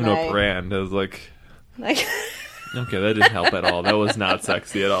too. I don't even know and what brand. I was like, Like okay, that didn't help at all. That was not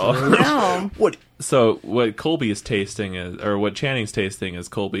sexy at all. no. What? So what Colby is tasting is, or what Channing's tasting is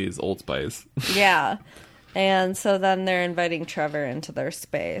Colby's Old Spice. Yeah. And so then they're inviting Trevor into their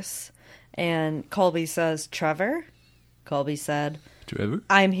space. And Colby says, Trevor? Colby said, Trevor?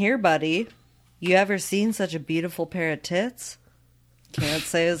 I'm here, buddy. You ever seen such a beautiful pair of tits? Can't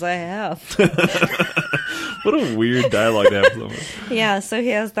say as I have. What a weird dialogue to have with someone. Yeah, so he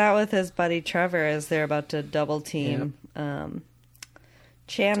has that with his buddy Trevor as they're about to double team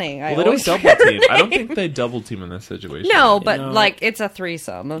Channing. Well, they don't double team. I don't think they double team in this situation. No, but No. like it's a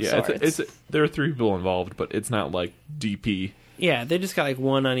threesome of Yeah, sorts. there are 3 people involved, but it's not like DP. Yeah, they just got like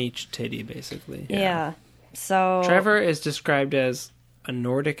one on each titty, basically. yeah. So Trevor is described as a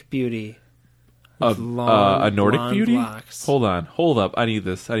Nordic beauty. with A long, Nordic blonde beauty? locks. Hold up. I need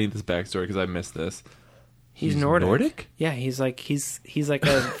this backstory because I missed this. He's Nordic. Nordic? Yeah, he's like a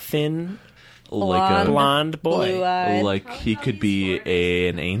thin Like blonde boy. blue-eyed. like he could be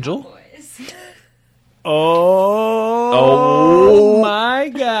an angel? Oh, my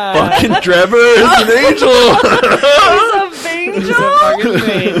god! Fucking Trevor is an angel. He's He's a a fucking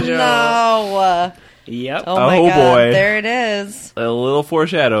angel. No. Yep. Oh my Oh, god. boy. There it is. A little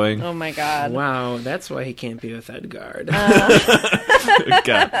foreshadowing. Oh my god. Wow, that's why he can't be with Edgard.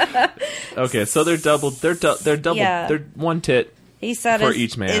 God. Okay, so they're double. They're double. Yeah. They're one tit. He said, For is,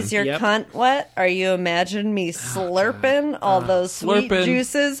 each man. is your Yep. cunt wet? Are you imagine me slurping all those sweet Slurping.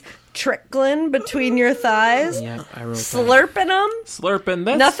 juices trickling between your thighs? Yeah, I wrote that. Slurping them? Slurping.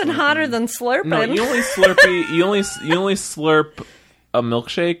 That's Nothing hotter than slurping. No, you only slurpee. you only slurp a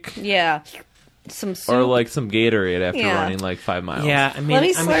milkshake Yeah. Some soup. or like some Gatorade after Yeah. running like 5 miles. Yeah, I mean, Let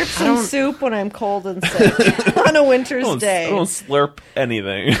me I mean, slurp I some don't- soup when I'm cold and sick on a winter's I day. don't slurp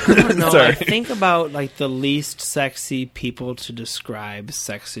anything. No, Sorry. I think about like the least sexy people to describe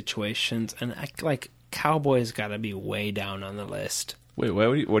sex situations, and like cowboys got to be way down on the list. Wait,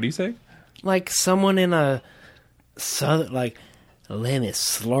 what do you say? Like someone in a southern, like, let me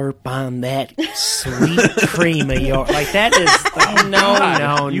slurp on that sweet cream of your, like that is like,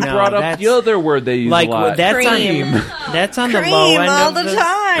 no, You no, brought up that's, the other word they use like a lot. that's Cream. that's on the Cream low end all of the the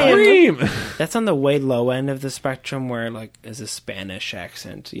time. Cream. That's on the way low end of the spectrum, where like is a Spanish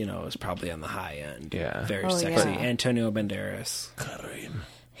accent, is probably on the high end. Yeah. Very Oh, sexy. yeah. Antonio Banderas.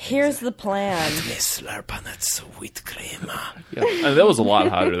 Here's the plan. Let me slurp on that sweet cream. Yeah, and that was a lot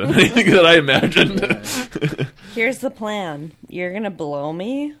hotter than anything that I imagined. Here's the plan. You're gonna blow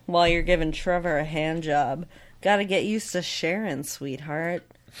me while you're giving Trevor a hand job. Gotta get used to sharing, sweetheart.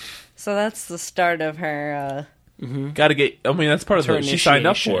 So that's the start of her. Got to get. I mean, that's part of Her what she signed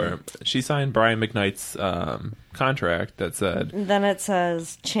up initiation. for. She signed Brian McKnight's contract that said, Then it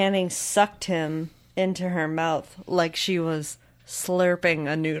says Channing sucked him into her mouth like she was slurping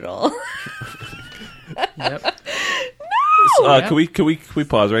a noodle. Yep. Can we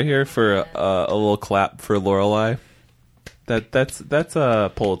pause right here for a little clap for Lorelai? That's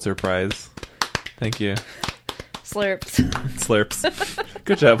a Pulitzer Prize. Thank you. Slurps. Slurps.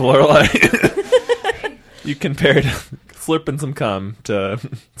 Good job, Lorelai. You compared slurping some cum to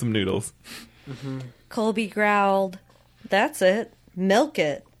some noodles. Mm-hmm. Colby growled, "That's it. Milk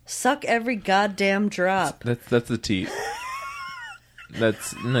it. Suck every goddamn drop." That's the teat.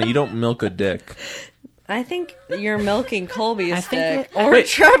 No, you don't milk a dick. I think you're milking Colby's dick. that- Or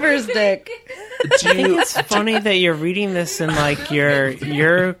Trevor's dick. It's funny that you're reading this in like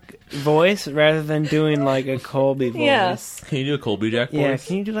your voice rather than doing like a Colby voice. Yes. Can you do a Colby Jack voice? Yeah,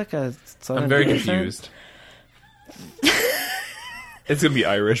 can you do like a Southern I'm very accent? confused. It's gonna be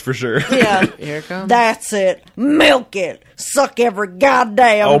Irish for sure. Yeah. Here it comes. That's it. Milk it. Suck every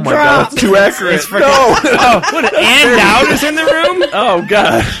goddamn Oh my drop. god, that's too accurate. No. And Dowd is in the room? Oh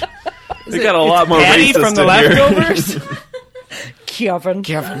god. They got a lot more Patty racist from the in leftovers? Kevin.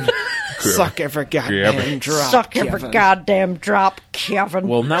 Suck every goddamn drop. Suck every Kevin. goddamn drop, Kevin.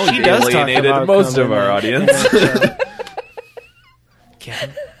 Well, now She we've does talk alienated about most cum of in our that. audience.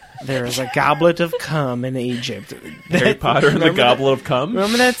 Kevin, there is a goblet of cum in Egypt. Harry Potter and the Remember that- Goblet of Cum.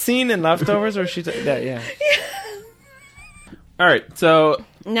 Remember that scene in Leftovers where she that? Yeah. All right, so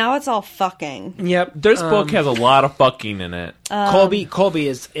Now it's all fucking. Yep. this book has a lot of fucking in it. Colby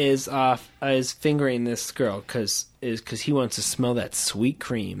is fingering this girl because he wants to smell that sweet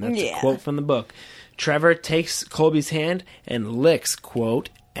cream. That's Yeah. a quote from the book. Trevor takes Colby's hand and licks, quote,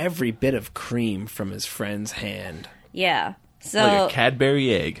 every bit of cream from his friend's hand. Yeah. So Like a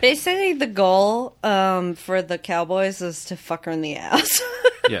Cadbury egg. basically the goal for the Cowboys is to fuck her in the ass.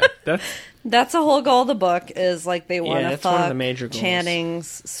 Yeah, That's the whole goal of the book is like they want to that's fuck one of the major goals.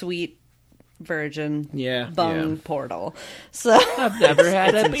 Channing's sweet virgin bung Yeah. portal. So I've never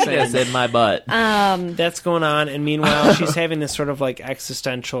had a penis in my butt. That's going on, and meanwhile, she's having this sort of like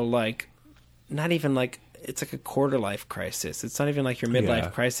existential, like, not even like, it's like a quarter life crisis. It's not even like your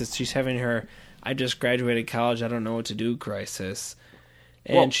midlife crisis. She's having her, I just graduated college, I don't know what to do crisis.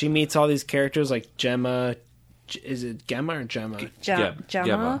 And Well- she meets all these characters like Gemma. Is it Gemma or Gemma? Gemma.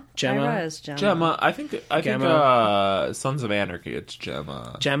 Gemma. Ira is Gemma. Gemma, I think Gemma. Sons of Anarchy, it's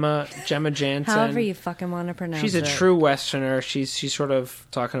Gemma. Gemma Jansen. However you fucking want to pronounce it. She's a true Westerner. She's sort of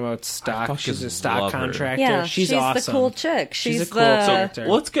talking about stock. fucking She's a stock love her. contractor. Yeah, she's the awesome. cool chick. She's She's a cool the character.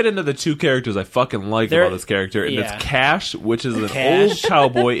 Let's get into the two characters I fucking like They're- about this character, and yeah. it's Cash, which is an Cash. old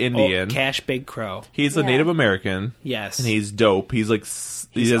cowboy Indian. Cash Big Crow. He's a Yeah. Native American. Yes. And he's dope. He's like,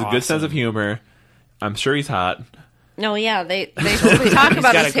 he He's has a good sense awesome. of humor. I'm sure he's hot. No, yeah, they talk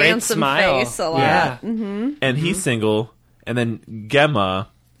about got a his great handsome smile. face a lot. Yeah. And he's single. And then Gemma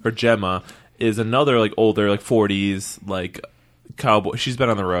is another like older, like 40s, like cowboy. She's been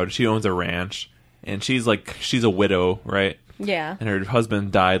on the road. She owns a ranch. And she's a widow, right? Yeah. And her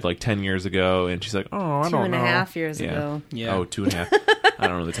husband died like 10 years ago. And she's like, oh, I don't know. 2.5 years Yeah. ago. Yeah. Oh, 2.5. I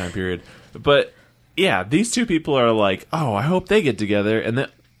don't know the time period. But yeah, these two people are like, oh, I hope they get together. And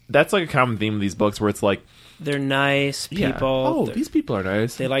that's like a common theme of these books where it's like, They're nice yeah, people. oh, They're- these people are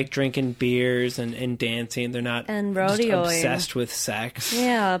nice. They like drinking beers and dancing. They're not And just rodeoing. obsessed with sex.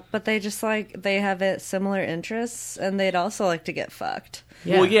 Yeah, but they just they have similar interests, and they'd also like to get fucked.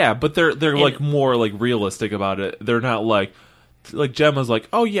 Well, yeah, but they're like more like realistic about it. They're not like Gemma's like,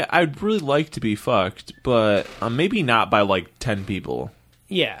 oh yeah, I'd really like to be fucked, but maybe not by like 10 people.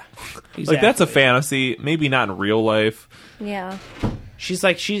 Yeah. Like that's a Exactly. fantasy, maybe not in real life. Yeah. She's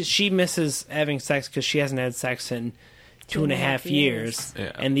like she misses having sex because she hasn't had sex in 2.5 years.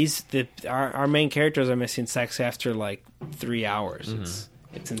 Yeah. And our main characters are missing sex after like 3 hours.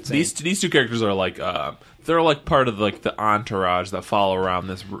 It's insane. These two characters are like they're like part of like the entourage that follow around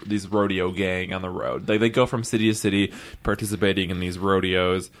these rodeo gang on the road. They go from city to city participating in these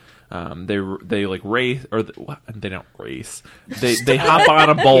rodeos. They like race they don't race. They hop on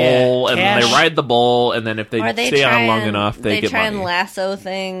a bull and then they Cash. ride the bull, and then if they Or they stay try on long and- enough, they get try money. and lasso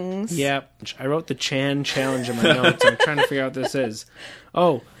things. Yep. I wrote the Chan challenge in my notes. I'm trying to figure out what this is.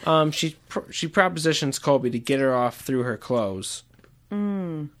 Oh, she propositions Colby to get her off through her clothes.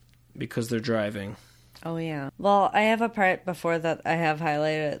 Because they're driving. Oh yeah. Well, I have a part before that I have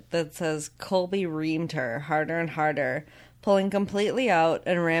highlighted that says Colby reamed her harder and harder, pulling completely out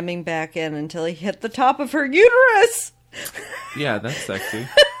and ramming back in until he hit the top of her uterus. Yeah, that's sexy.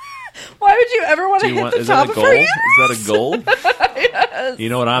 Why would you ever want to hit the Is that top a of goal? her Is uterus? that a goal? Yes. You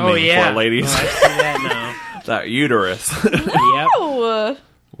know what I'm aiming for, ladies. Oh, I see that That uterus. now. Yep. Oh,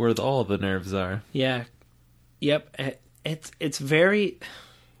 Where all the nerves are. Yeah. Yep. It's very...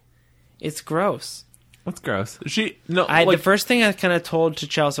 It's gross. What's gross? The first thing I kind of told to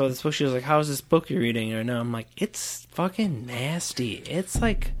Chelsea about this book, she was like, "How's this book you're reading right now?" I'm like, "It's fucking nasty. It's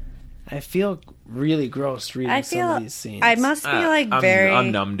like, I feel really gross reading some of these scenes." I must be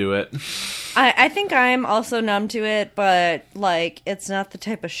I'm numb to it. I think I'm also numb to it, but like, it's not the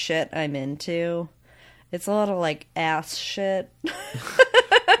type of shit I'm into. It's a lot of like ass shit.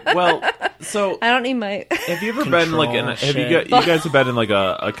 Well, so I don't need my. Have you ever been like you guys have been in like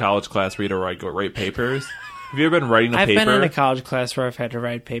a college class where you had to write papers? Have you ever been writing a paper? I've been in a college class where I've had to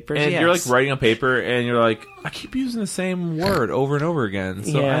write papers. And yes. you're like writing a paper, and you're like, I keep using the same word over and over again,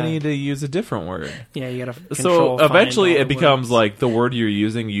 so I need to use a different word. Yeah, you gotta. So eventually, it becomes like the word you're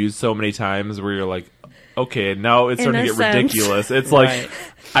used so many times where you're like, okay, now it's starting to get ridiculous. It's like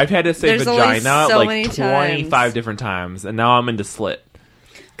I've had to say vagina like 25 different times, and now I'm into slit.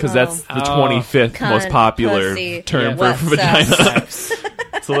 Because that's the 25th most popular term for vagina.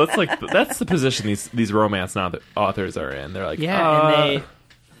 So that's the position these romance authors are in. They're like, and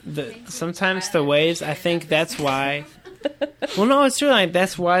sometimes the ways, I think that's why. Well, no, it's true. Like,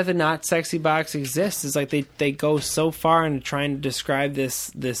 that's why the not sexy box exists. Is like they go so far into trying to describe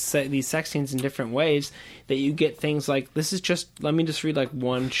these sex scenes in different ways that you get things like, this is just, let me just read like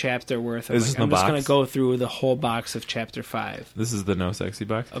one chapter worth of, I'm just going to go through the whole box of chapter 5. This is the no sexy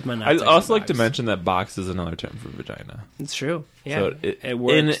box? Of my I'd also like to mention that box is another term for vagina. It's true. Yeah. So it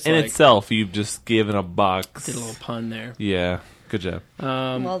works. In itself, you've just given a box. Did a little pun there. Yeah. Good job.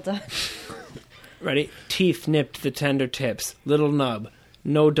 Well done. Ready? Teeth nipped the tender tips. Little nub.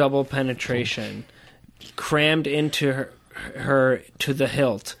 No double penetration. Crammed into her to the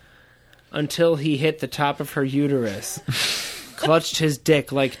hilt. Until he hit the top of her uterus. Clutched his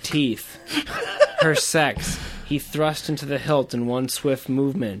dick like teeth. Her sex. He thrust into the hilt in one swift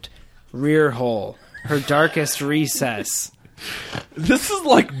movement. Rear hole. Her darkest recess. This is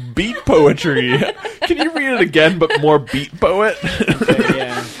like beat poetry. Can you read it again, but more beat poet? Okay,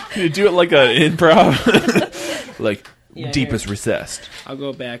 yeah. Can you do it like an improv? Like, deepest recessed. I'll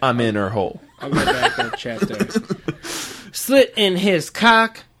go back. I'm in her hole. I'll go back a chapter. Slit in his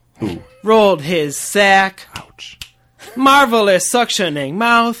cock. Ooh. Rolled his sack. Ouch. Marvelous suctioning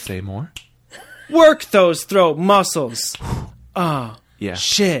mouth. Say more. Work those throat muscles. Oh. Yeah.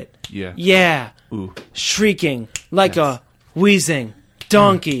 Shit. Yeah. Yeah. Ooh. Shrieking like a wheezing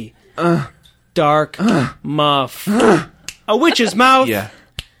donkey. Dark muff. A witch's mouth. Yeah.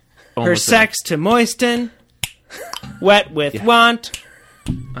 Her sex to moisten. Wet with want.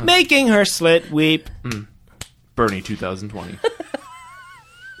 Making her slit weep. Bernie 2020.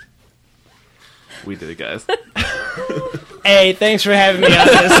 We did it, guys. Hey, thanks for having me on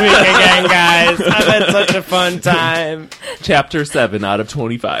this week again, guys. I've had such a fun time. Chapter 7 out of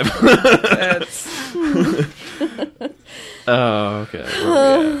 25. Oh, okay.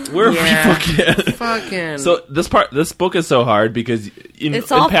 Where are we fucking? Fucking. So this book is so hard because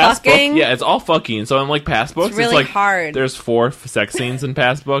it's all fucking. It's all fucking. So in like past books, it's really like hard. There's 4 sex scenes in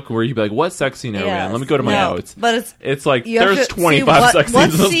past book where you'd be like, "What sex scene are we in?" Let me go to my notes. But it's like there's 25 sex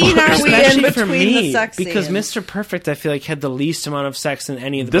scenes. What scene are we in between the sex scenes? Because Mr. Perfect, I feel like, had the least amount of sex in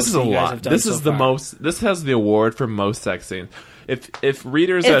any of the books. This is a lot. This is the most. This has the award for most sex scenes. If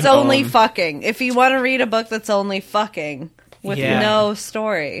readers, it's only fucking. If you want to read a book that's only fucking. With no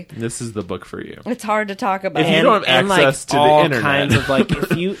story. This is the book for you. It's hard to talk about. If you don't have access to the internet. Kinds of like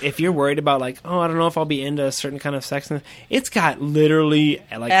if you're worried about like, I don't know if I'll be into a certain kind of sex, it's got literally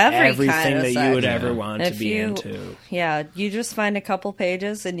like everything that you would ever want to be into. Yeah, you just find a couple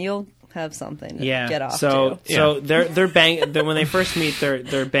pages and you'll have something to get off to. So they're banging when they first meet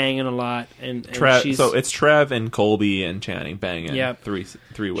they're banging a lot and so it's Trev and Colby and Channing banging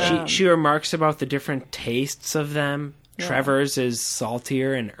three ways. She remarks about the different tastes of them. Trevor's is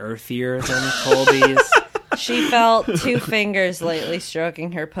saltier and earthier than Colby's. She felt 2 fingers lightly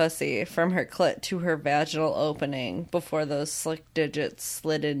stroking her pussy from her clit to her vaginal opening before those slick digits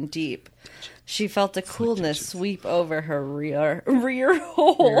slid in deep. She felt a coolness sweep over her rear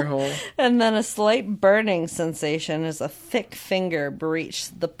hole, and then a slight burning sensation as a thick finger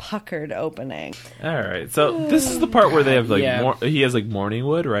breached the puckered opening. All right, so this is the part where they have like he has like morning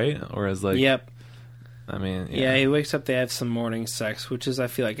wood, right? Or as like I mean, he wakes up. They have some morning sex, which is, I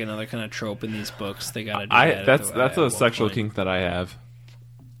feel like, another kind of trope in these books. They gotta do that. That's a sexual kink that I have.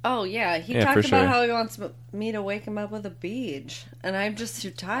 Oh yeah, he talked about how he wants me to wake him up with a beach, and I'm just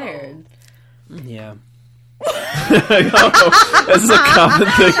too tired. Yeah. This is a common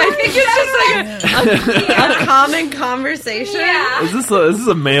thing. I think it's just like a common conversation. Yeah. Is this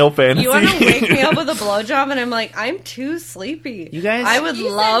a male fantasy? You want to wake me up with a blowjob, and I'm like, I'm too sleepy. You guys- I would He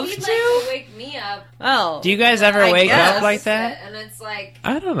said love he'd to. like to wake me up. Oh, Do you guys ever I wake guess. up like that? And it's like,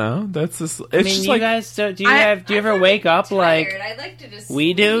 I don't know. That's just. It's I mean, just you like guys do you I- ever wake up like tired. I'd like to just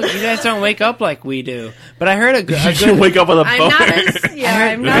we do? You guys don't wake up like we do. But I heard a you should good wake up with a I'm boner. not as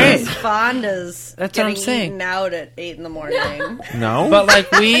I'm not Right. as fond as That's what I'm getting saying. eaten out at 8 in the morning. No, but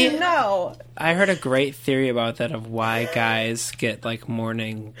like No, I heard a great theory about that of why guys get like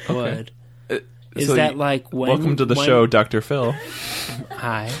morning wood. Is So that you- like when welcome to the when- show, Dr. Phil.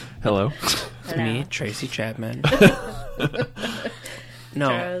 Hi, Hello. it's me, Tracy Chapman. No,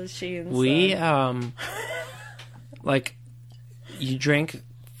 Charles Sheen's we son. like you drink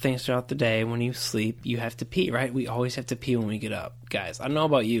things throughout the day. When you sleep, you have to pee, right? We always have to pee when we get up, guys. I don't know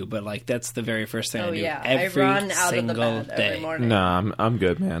about you, but like that's the very first thing I Oh do yeah, every I run out of single the bed day. every morning. No, I'm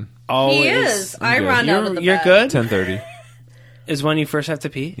good, man. Always. He is. I good. run out of the You're bed. good. 10:30. Is when you first have to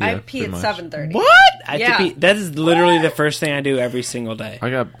pee. Yeah, I pee pretty at much. 7:30. What? I have Yeah. to pee. That is literally the first thing I do every single day. I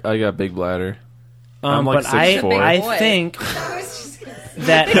got big bladder. I'm like But I 6'4". I Boy. think I was just gonna say,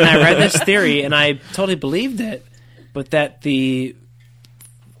 that, and I read this theory, and I totally believed it, but that the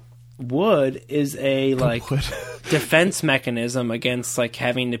wood is a like defense mechanism against like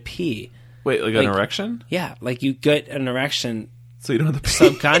having to pee. Wait, like an erection? Yeah, like you get an erection So you don't have to pee.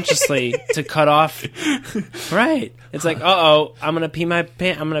 subconsciously to cut off. Right. It's like, I'm gonna pee my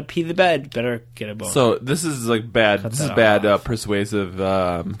pants. I'm gonna pee the bed. Better get a boner. So this is like bad. This is that bad off. persuasive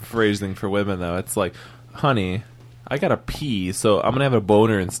phrasing for women, though. It's like, honey, I gotta pee, so I'm gonna have a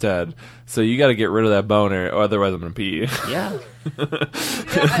boner instead. So you gotta get rid of that boner, or otherwise I'm gonna pee. yeah.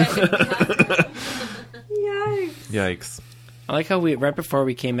 Yikes! I like how we right before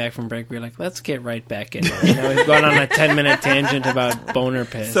we came back from break, we were like, let's get right back in. You know, we've gone on a 10-minute tangent about boner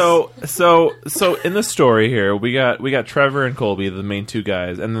piss. So in the story here, we got Trevor and Colby, the main two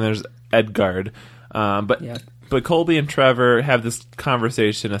guys, and then there's Edgard. Yep. But Colby and Trevor have this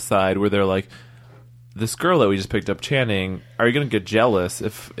conversation aside where they're like, this girl that we just picked up, Channing, are you gonna get jealous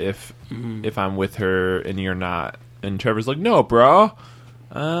if I'm with her and you're not? And Trevor's like, no, bro.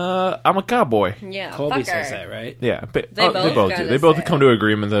 I'm a cowboy. Yeah, Colby fuck says her. that, right? Yeah, but They they both both do. kinda They both say come it. to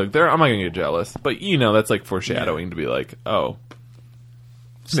agreement that I'm not gonna get jealous. But that's like foreshadowing to be like, oh,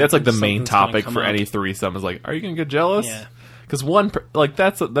 that's like the main Something's gonna topic come for up. any threesome is like, are you gonna get jealous? Yeah. Because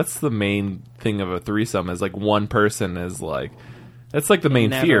that's the main thing of a threesome is like one person is like, that's like the main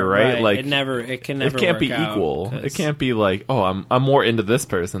Never- fear, right? Like it can never it can't work be out, equal. 'cause- It can't be like, oh, I'm more into this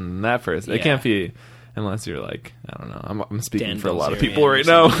person than that person. It Yeah. can't be unless you're like, I don't know. I'm speaking Dan for a lot of Bilzerian people or right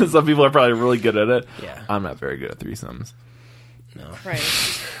now. Some people are probably really good at it. Yeah. I'm not very good at threesomes.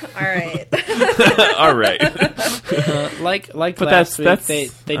 Right. All right. All right. like But last week, that's they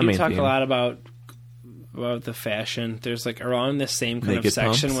a do main talk theme. a lot about the fashion. There's like around the same kind Naked of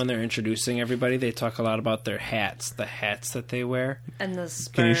section pumps? when they're introducing everybody. They talk a lot about their hats, the hats that they wear, And the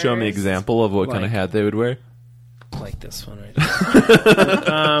spurs. Can you show me an example of what kind of Like- hat they would wear? like this one right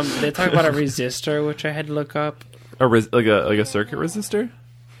now. They talk about a resistor, which I had to look up. Like a circuit resistor?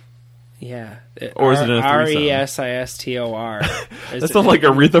 Yeah, Or is it a threesome? RESISTOR? That sounds like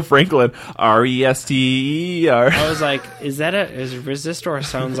Aretha Franklin. RESTER. I was like, is resistor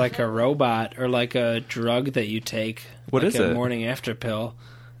sounds like a robot or like a drug that you take? What like is a it? morning after pill.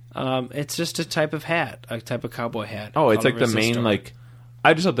 It's just a type of hat, a type of cowboy hat. Oh, it's called like a the main resistor. like.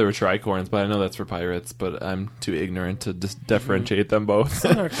 I just thought they were tricorns, but I know that's for pirates. But I'm too ignorant to differentiate them both.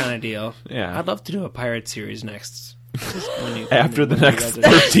 similar kind of deal. Yeah. I'd love to do a pirate series next. After the when you next guys are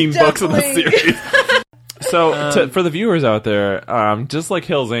done. 13 books in the Definitely. series. So, for the viewers out there, just like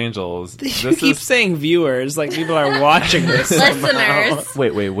Hill's Angels, You this keep is. saying viewers, like people are watching this. somehow. Listeners.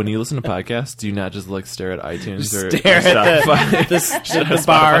 Wait. When you listen to podcasts, do you not just like stare at iTunes or Stare at Spotify? the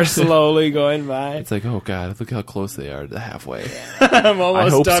bar slowly going by. It's like, oh god, look how close they are to halfway. I'm almost I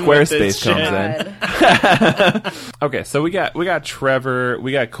hope done with this Squarespace comes shit. in. Okay, so we got Trevor,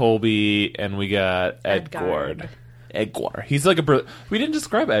 we got Colby, and we got Edgard. He's like we didn't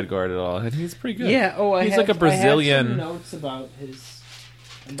describe Edgard at all, and he's pretty good. Yeah. Oh, he's like a Brazilian. notes about his.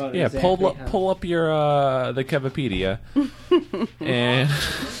 About Yeah, exactly how- pull up your the Kevipedia, and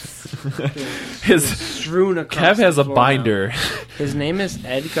his strewn across Kev has the a floor binder. now. His name is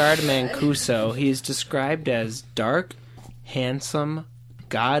Edgard Mancuso. He's described as dark, handsome,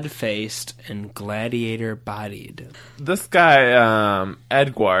 god-faced, and gladiator-bodied. This guy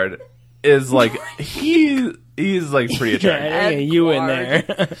Edgard is like he's He's like pretty attractive. Yeah, you in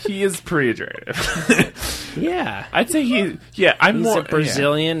there. He is pretty attractive. Yeah. I'd say I'm He's more a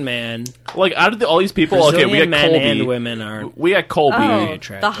Brazilian man. like out of all these people. Okay, we got men Colby. and women are. We got Colby. Oh,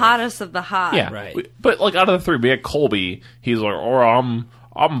 attractive. the hottest of the hot. Yeah, Right. But like out of the three, we got Colby. He's like, I'm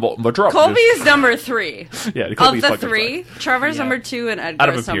the drop. Colby is number 3. Yeah, Of Colby's the fucking 3, Trevor's Yeah. number 2 and out of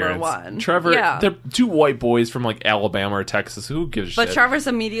Edgar's number appearance. 1. Trevor, yeah. they're two white boys from like Alabama or Texas. Who gives a But shit? Trevor's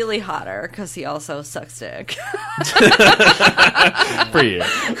immediately hotter because he also sucks dick. For you.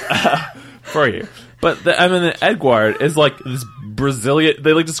 For you. But Edward is like this Brazilian.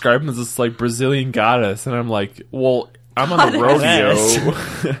 They like describe him as this like Brazilian goddess, and I'm like, well, I'm on the rodeo.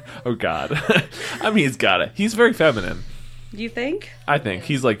 Oh God. I mean, he's got it. He's very feminine. You think? I think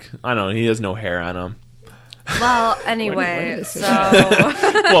he's like, I don't know. He has no hair on him. Well, anyway, so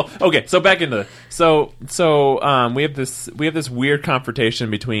Well, okay. So back into we have this weird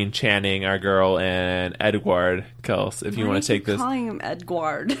confrontation between Channing, our girl, and Edward Kels. If you want to take this, calling him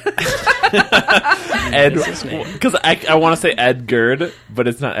Edward. Ed, because I want to say Edgard, but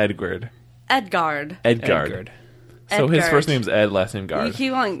it's not Edward. Edgard. Edgard. So his Edgard. first name's Ed, last name You Gard.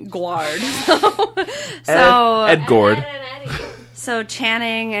 keep on Guard. So Edgard. So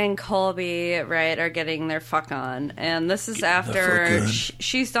Channing and Colby, right, are getting their fuck on, and this is after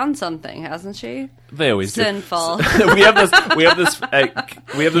she's done something, hasn't she? They always Sinful. do. We have this new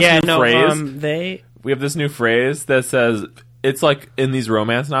phrase. We have this new phrase that says, it's like in these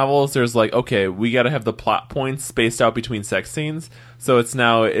romance novels, there's like, okay, we got to have the plot points spaced out between sex scenes. So it's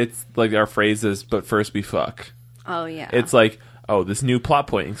like our phrase is, but first we fuck. Oh yeah. It's like, oh, this new plot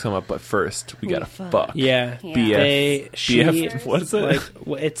point can come up, but first we gotta fuck. Yeah. Yeah. BF, what is it?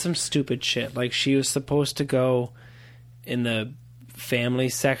 Like, it's some stupid shit. Like, she was supposed to go in the family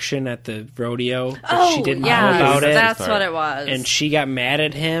section at the rodeo, but she didn't know about it. That's what it was. And she got mad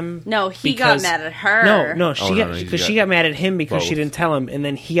at him. No, he got mad at her. No, she got mad at him because both. she didn't tell him, and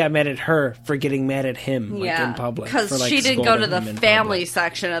then he got mad at her for getting mad at him, like, in public. Because for, like, she didn't go to scolding the him in family public.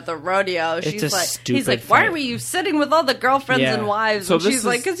 section at the rodeo. It's a He's stupid like, why fight. were you sitting with all the girlfriends Yeah. and wives? So And this she's is-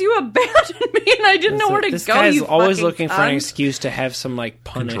 like, because you abandoned me and I didn't know where to This go. guy's You always fucking looking for an cunt." excuse to have some, like,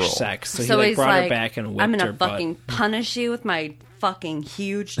 punish Control. sex. So, So he, like, he's brought like, her back and whipped I'm her gonna butt. fucking punish you with my fucking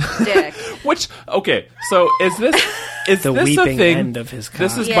huge dick. Which, okay, so is The this a weeping thing? end of his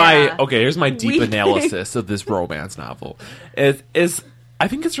This is Yeah. here's my deep Weeping. analysis of this romance novel. Is I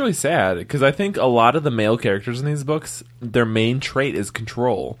think it's really sad because I think a lot of the male characters in these books, their main trait is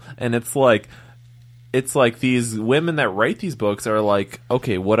control, and it's like these women that write these books are like,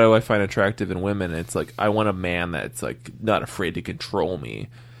 okay, what do I find attractive in women? It's like, I want a man that's like not afraid to control me,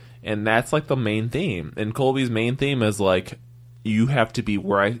 and that's like the main theme. And Colby's main theme is like, you have to be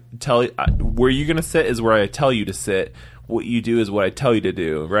where I tell you, where you're gonna sit is where I tell you to sit. What you do is what I tell you to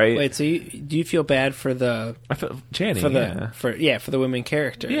do, right? Wait, so do you feel bad for the I feel Channing, for the women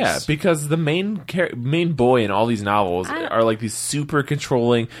characters? yeah, because the main boy in all these novels are like these super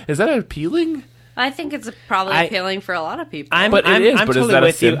controlling. Is that appealing? I think it's probably I- appealing for a lot of people. I'm is, I'm but is totally that a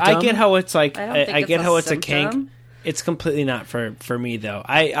with you. I symptom? get how it's like. I don't think I it's get a how it's a symptom. kink. It's completely not for me though.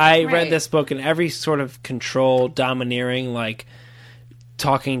 I read Right. this book and every sort of control, domineering, like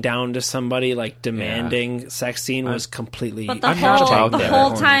talking down to somebody, like demanding sex scene was completely. but the I'm not whole about the that. whole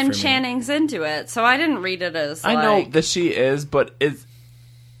horny time for me. Channing's into it, so I didn't read it as I know like, that she is, but she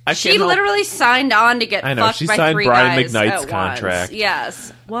can't help- literally signed on to get I know, fucked she by signed 3 Brian guys McKnight's at contract. Once.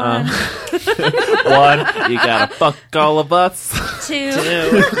 Yes, one, One, you gotta fuck all of us. 2,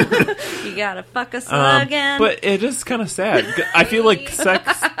 you gotta fuck us again. But it is kind of sad. I feel like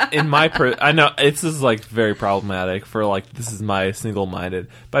sex in my I know this is like very problematic for like, this is my single-minded,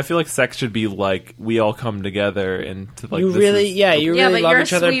 but I feel like sex should be like, we all come together and to like, You this really, is- you Yeah, really but love you're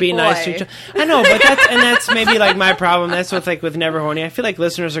each a other, sweet be nice to boy. each other. I know, but that's maybe like my problem. That's with Never Horny. I feel like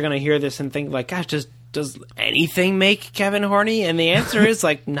listeners are going to hear this and think like, gosh, does anything make Kevin horny? And the answer is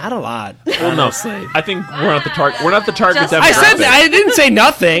like, not a lot. Well, no, I think we're not the target. We're not the target Just- demographic. I said I didn't say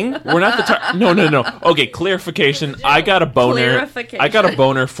nothing. We're not the no. Okay, clarification. I got a boner. Clarification. I got a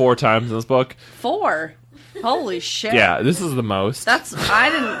boner 4 times in this book. 4. Holy shit. Yeah, this is the most.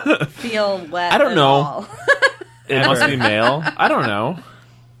 I didn't feel wet. I don't at know. all. It must be male. I don't know.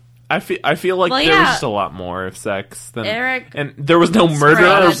 I feel like Well, there was yeah. just a lot more of sex than Eric and there was no murder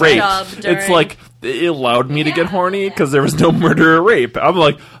spread or his rape. chub It's during- like it allowed me to get horny because there was no murder or rape. I'm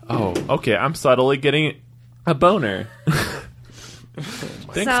like, oh, okay, I'm subtly getting a boner.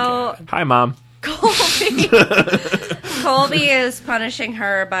 Thanks. So Hi, Mom. Colby is punishing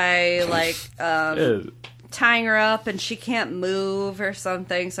her by like tying her up and she can't move or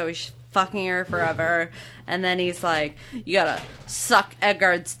something, so he fucking her forever. And then he's like, you gotta suck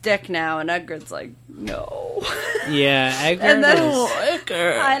Edgard's dick now. And Edgard's like, no. Yeah, Edgard And then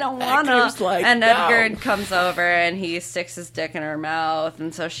Edgard. I don't wanna. Edgard's like, and no. Edgard comes over and he sticks his dick in her mouth.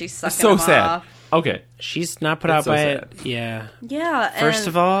 And so she's sucking So him sad. off. Okay. she's not put out so by sad. it. Yeah. Yeah. First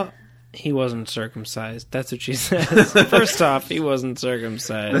of all, he wasn't circumcised. That's what she says. First off, he wasn't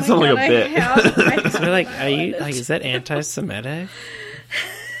circumcised. That's only a bit. So like, are you like? Is that anti-Semitic?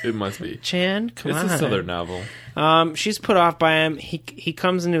 It must be. Chan, come It's on. a Southern novel. She's put off by him. He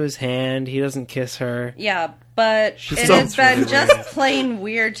comes into his hand. He doesn't kiss her. Yeah, but it so has been really just plain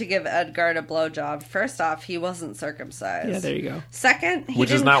weird to give Edgard a blowjob. First off, he wasn't circumcised. Yeah, there you go. Second, he Which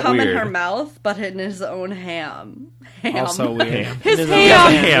is didn't not come in weird. her mouth, but in his own ham. Also weird. His His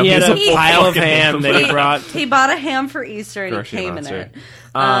ham. ham. He had He's a a pile of fucking ham that he brought. He bought a ham for Easter and Grocery he came monster. in it.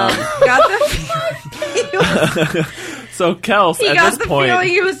 Got the So Kels, he at got this the point, feeling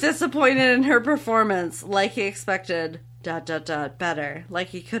he was disappointed in her performance, like he expected. ... better, like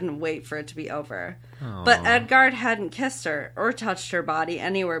he couldn't wait for it to be over. But Edgard hadn't kissed her or touched her body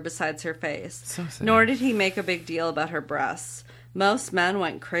anywhere besides her face. So sad. Nor did he make a big deal about her breasts. Most men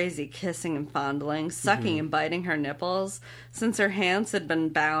went crazy kissing and fondling, sucking and biting her nipples. Since her hands had been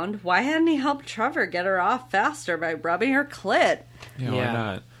bound, why hadn't he helped Trevor get her off faster by rubbing her clit? yeah, Yeah. why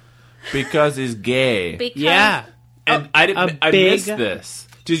not? Because he's gay. Because, Yeah. And I big- missed this.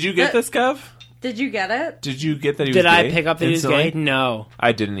 Did you get this, Kev? Did you get it? Did you get that he was Did gay? I pick up that he was instantly? gay? No.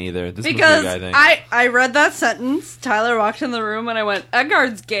 I didn't either. This Because was a guy thing. I read that sentence, Tyler walked in the room and I went,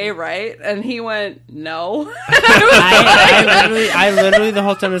 Edgard's gay, right? And he went, no. I literally the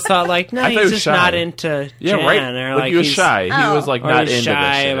whole time just thought like, no, I thought he he's was just shy. not into Yeah, Jan, right. or Like, he was he's- shy. He Oh. was like Or not he's into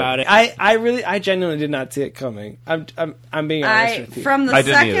shy this shit. about it. I genuinely did not see it coming. I'm being honest with you. From the I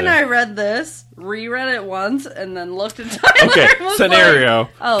didn't second either. I read this, reread it once, and then looked at Tyler Okay, and was scenario. like,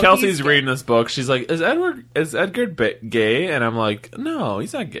 oh, Kelsey's he's reading this book. She's like, "Is Edgar gay?" And I'm like, "No,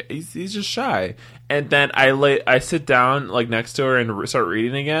 he's not gay. He's just shy." And then I sit down like next to her and start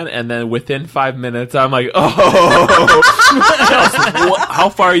reading again. And then within 5 minutes, I'm like, "Oh, Kelsey, how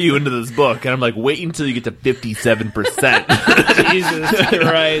far are you into this book?" And I'm like, "Wait until you get to 57%." Jesus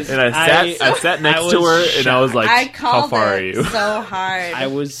Christ. And I sat next to her and I was like, I "How called far are it you?" so hard. I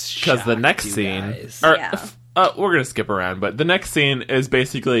was Because the shocked, next you scene, guys. or, Yeah. we're gonna skip around, but the next scene is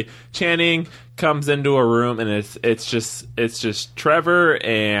basically Channing comes into a room and it's just Trevor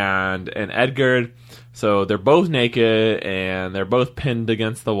and Edgar. So they're both naked and they're both pinned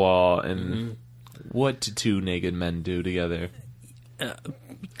against the wall. And what do two naked men do together?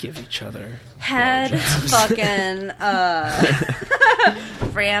 give each other. Head fucking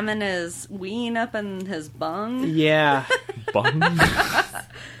ramming his ween up in his bung. Yeah. Bung?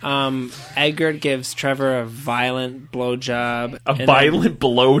 Edgar gives Trevor a violent blowjob. A and violent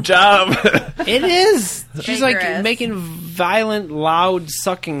blowjob? then- It is. She's like Vigorous. making violent, loud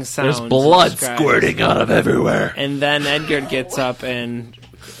sucking sounds. There's blood Describes. squirting out of everywhere. And then Edgar gets up and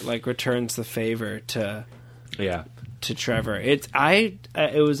like returns the favor to Yeah. Trevor. It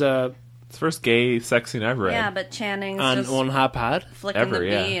was a It's the first gay sex scene I've read. Yeah, but Channing's on just One Hot Pod. flicking Ever, the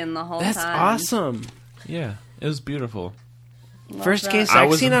yeah. bee in the whole That's time. awesome. Yeah, it was beautiful. Love First that. gay I sex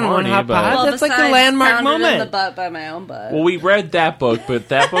wasn't scene on One horny, Hot but- Pod. Well, That's like the besides landmark pounded in the moment. butt by my own butt. Well, we read that book, but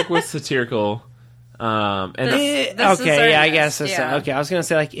that book was satirical. And This- this is Okay, yeah, I earnest, guess it's yeah. okay. I was gonna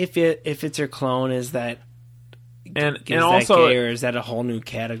say like if it's your clone, is that and that also gay, or is that a whole new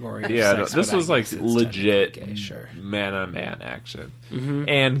category? of yeah, sex? this But I was like guess it's legit technically gay, sure. man on man action. Mm-hmm.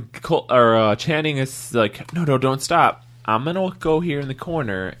 And Channing is like, no, don't stop. I'm gonna go here in the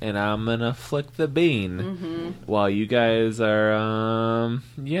corner and I'm gonna flick the bean Mm-hmm. while you guys are,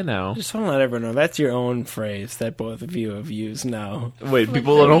 Just want to let everyone know that's your own phrase that both of you have used now. Wait, Flick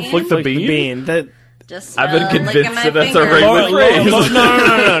people the don't bean? flick the Like the bean. bean. That Just, I've been licking convinced my that that's a finger. regular phrase.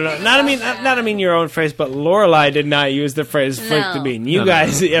 No. Not I mean your own phrase, but Lorelai did not use the phrase "flick the No. bean." You No.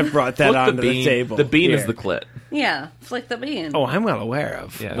 guys have brought that Flick onto the the bean. table. The bean is Here. the clit. Yeah, flick the bean. Oh, I'm well aware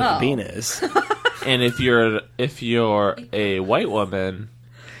of Yeah. what Well. the bean is. And if you're a white woman,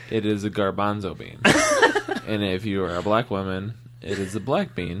 it is a garbanzo bean. And if you are a black woman, it is a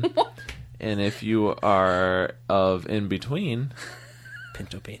black bean. And if you are of in between,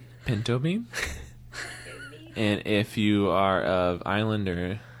 Pinto bean. pinto bean. And if you are of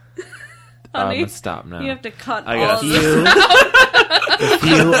islander, I'm Honey, gonna stop now. You have to cut I all gotta- of this. If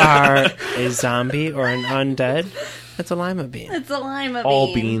you are a zombie or an undead, that's a lima bean It's a lima All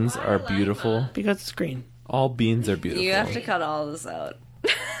bean. beans are beautiful. because it's green. All beans are beautiful. You have to cut all this out.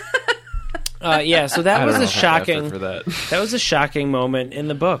 Yeah, so that I was don't a know if I have effort shocking. for that. That was a shocking moment in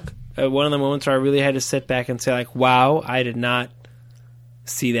the book. One of the moments where I really had to sit back and say, like, "Wow, I did not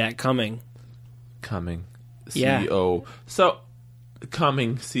See that coming. Coming. Yeah. So,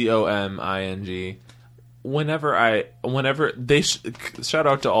 coming, COMING. Whenever they shout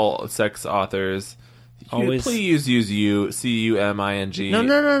out to all sex authors. Always. Please use CUMING.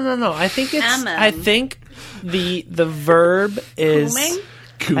 No. I think it's. MM. I think the verb is.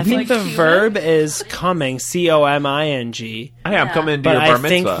 Cooming? I think Like the Cuban? verb is coming. COMING. Hey, I'm coming to But your bar I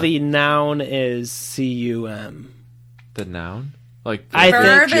think mitzvah. the noun is CUM. The noun? Like I think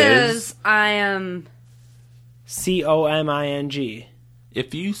Verb jizz? is I am. COMING.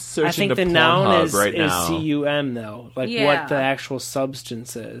 If you search I think into the noun Pornhub is right now, CUM though, like Yeah. what the actual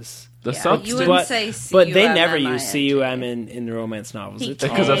substance is. the Yeah, substance, you wouldn't say But they never CUMMING. use CUM in the romance novels. He It's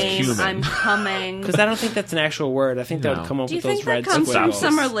Because that's came, human. I'm coming. because I don't think that's an actual word. I think that No. would come up Do you with those think that red comes from squiggles.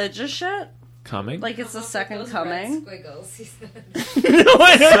 some religious shit? coming. Like it's the second Those coming? red squiggles, he said. No,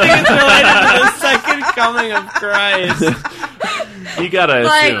 I don't think it's related to the second coming of Christ. You gotta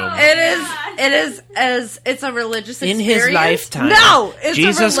Like assume. it is as it's a religious In experience. his lifetime, No, it's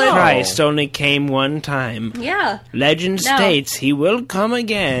Jesus a religion. Christ only came one time. Yeah, Legend No. states he will come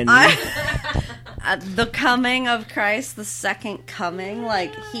again. the coming of Christ, the second coming.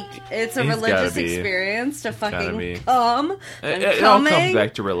 Like it's a He's religious gotta be. experience to gotta fucking be. come. It, And it all coming. comes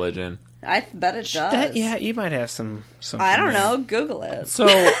back to religion. I bet it does. That, yeah, you might have some. I don't know. Google it. So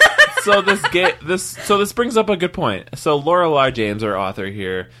this brings up a good point. So Lorelai James, our author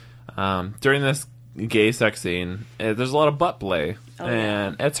here, during this gay sex scene, there's a lot of butt play,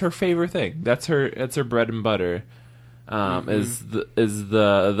 and it's her favorite thing. That's her bread and butter. Is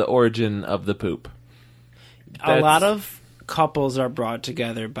the origin of the poop. A lot of couples are brought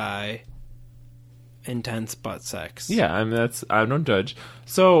together by intense butt sex. Yeah, I mean I don't judge.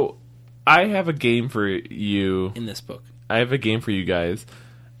 So I have a game for you. In this book, I have a game for you guys,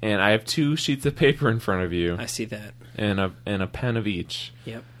 and I have 2 sheets of paper in front of you I see that. and a pen of each.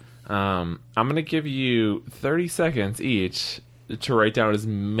 Yep. I'm gonna give you 30 seconds each to write down as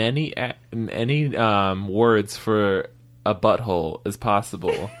many words for a butthole as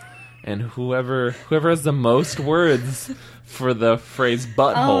possible, and whoever has the most words for the phrase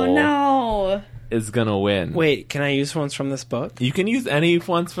butthole Oh no! is gonna win. Wait, can I use ones from this book? You can use any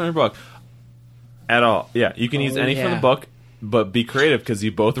ones from the book at all. Yeah, you can use any from yeah. the book, but be creative because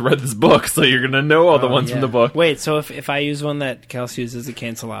you both read this book, so you're gonna know all the ones Yeah. from the book. Wait, so if I use one that Kelsey uses, it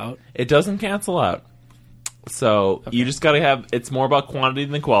cancel out? It doesn't cancel out. So you just gotta have. It's more about quantity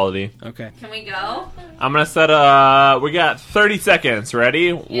than quality. Okay. Can we go? I'm gonna set we got 30 seconds.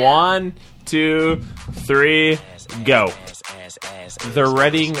 Ready? Yeah. 1, 2, 3, go. They're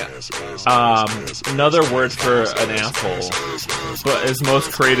writing another word for an asshole, but as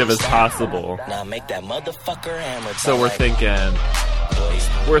most creative as possible. Now make that motherfucker hammer. So we're thinking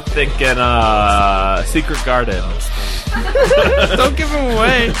Secret Garden. Don't give them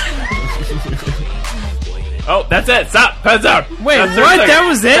away. Oh, that's it. Stop. Pens down. Wait, That's 30 what? seconds. That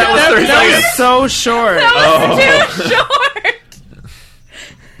was it? That was 30 That seconds. was so short.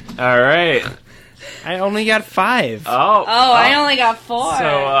 All right. I only got 5. Oh, I only got 4.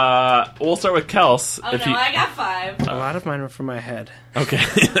 So we'll start with Kels. Oh no, I got 5. A lot of mine were from my head. Okay.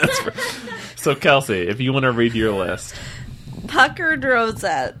 That's so Kelsey, if you want to read your list, Puckered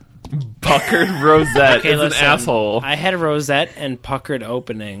rosette. puckered rosette Okay, is listen. an asshole. I had a rosette and puckered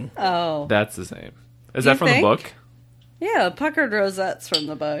opening. Oh, That's the same. Is You that from think? the book? yeah, puckered rosette's from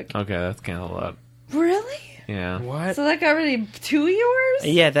the book. Okay, that's canceled out. Really? Yeah. What? So that got rid of 2 yours?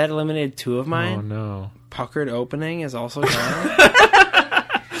 Yeah, that eliminated 2 of mine. Oh no. Puckered opening is also gone.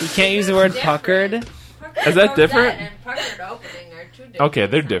 You can't use the word puckered. Is that different? And puckered opening are two different. Okay,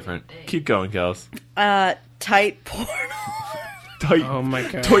 they're different. Keep going, Kels. Tight portal. Toy, Oh my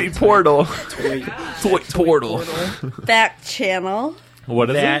god. toy portal. Toy Toy portal. Back channel. What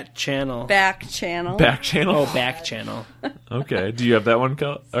is that channel. Back channel. it? Back channel. Oh, back channel. Okay. Do you have that one,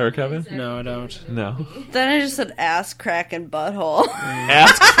 or Kevin? No, I don't. No. Then I just said ass crack and butthole.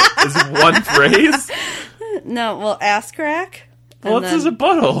 Ask is one phrase. No, well, ass crack. and What then- is a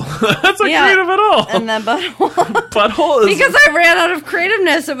butthole? That's not Yeah, creative at all. And then butthole. Butthole is Because I ran out of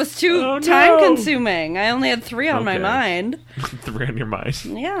creativeness. It was too Oh, no. time consuming. I only had 3 on my Okay. mind. 3 on your mind.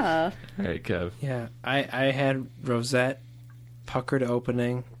 Yeah. All right, Kev. Yeah, I had rosette, puckered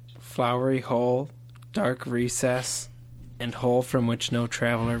opening, flowery hole, dark recess, and hole from which no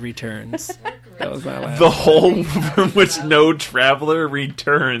traveler returns. That was my last. The hole from which no traveler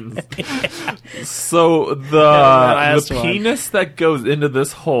returns. So the last one. penis that goes into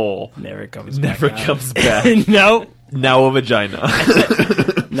this hole Never comes never back out. comes back. Nope, Now a vagina.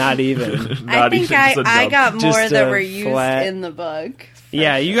 not even. I Not think even just a I dump. got more Just that a were used flat- in the book.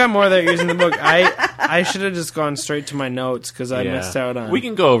 Yeah, you got more that you're using the book. I I should have just gone straight to my notes because I missed out on. We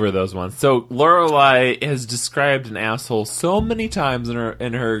can go over those ones. So Lorelai has described an asshole so many times in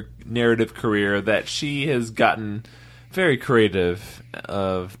her narrative career that she has gotten very creative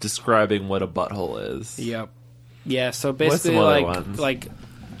of describing what a butthole is. Yep. Yeah. So What's some basically, other ones? like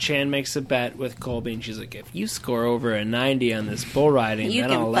Chan makes a bet with Colby, and she's like, "If you score over a 90 on this bull riding, You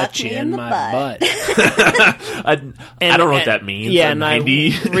then can I'll fuck let you me in in the my butt." butt." I don't know what that means. Yeah, a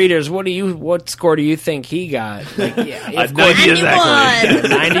 90. readers, what score do you think he got? Like, yeah, A of course, 90 exactly.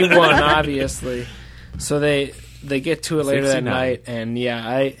 91, obviously. So they get to it later that 69. night, and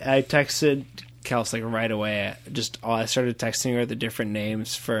I texted Kels like right away. I started texting her the different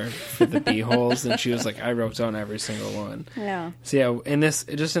names for the b-holes, and she was like, I wrote down every single one. Yeah. So yeah, in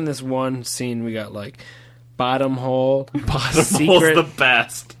this one scene, we got like bottom hole, Bottom secret, hole's the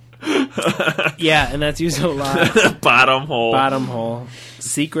best. yeah, and that's used a lot. Bottom hole. Bottom hole,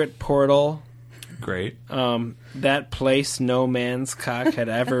 secret portal. Great. That place no man's cock had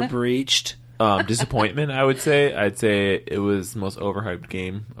ever breached. Disappointment, I would say. I'd say it was the most overhyped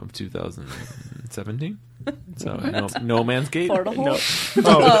game of 2017. So, no Man's Gate. Portal hole?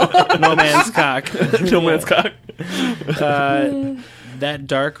 No man's cock. No Man's Cock. That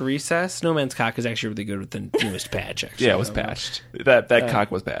dark recess. No man's cock is actually really good with the newest patch. Actually, Yeah, it was patched. That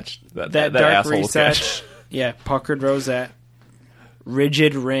cock was patched. That That dark asshole was patched. recess. Yeah, puckered rosette.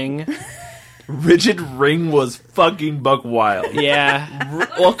 Rigid ring. Rigid ring was fucking buck wild. Yeah,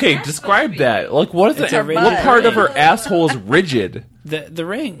 Okay, describe that. Like, what is It's it? a rigid What part of ring. her asshole is rigid? the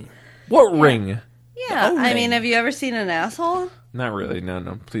ring. What ring? Yeah. I mean, have you ever seen an asshole? Not really.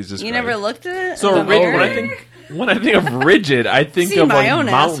 No. Please describe. You never looked at it? So in the mirror? when I think of rigid, I think See of my like own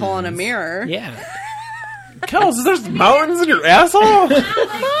mountains. asshole in a mirror. Yeah, Kels, there's mountains in your asshole? No,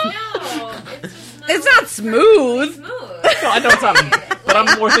 No, it's just not It's not smooth. smooth. I know it's not. But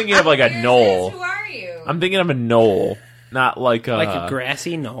I'm more thinking of like a Who knoll. are you? I'm thinking of a knoll, not like a. like a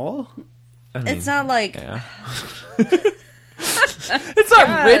grassy knoll. I mean, It's not like Yeah. It's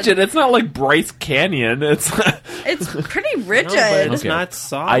not rigid. It's not like Bryce Canyon. It's. it's pretty rigid. No, but it's Okay. not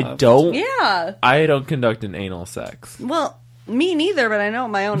soft. I don't. Yeah. I don't conduct an anal sex. Well, me neither, but I know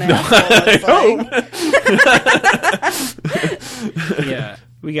what my own asshole looks like. Yeah,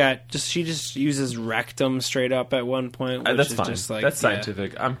 we got she just uses rectum straight up at one point. Which That's is fine. Just like, That's yeah.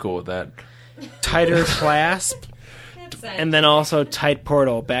 scientific. I'm cool with that. Tighter clasp, and then also tight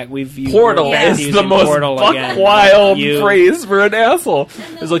portal. We've used Portal we're back to is using the most portal buck again. wild You- phrase for an asshole.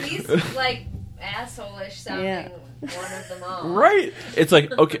 And It's the like. least, like, asshole-ish sounding Yeah. one of them all. Right. It's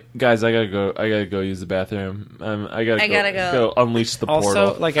like, okay, guys, I gotta go use the bathroom. I gotta go unleash the Also,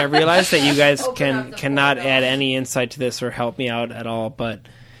 portal. like I realize that you guys Open up the cannot portal. add any insight to this or help me out at all. But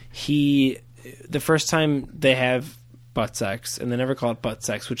the first time they have butt sex, and they never call it butt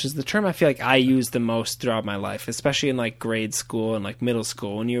sex, which is the term I feel like I use the most throughout my life, especially in like grade school and like middle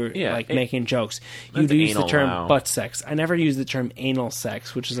school when you're making jokes. You That's do use the anal term now. butt sex. I never use the term anal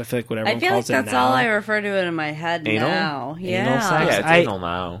sex, which is I feel like what I everyone feel like calls it that's now. all I refer to it in my head Anal? now. Yeah. Anal sex? yeah, it's I- anal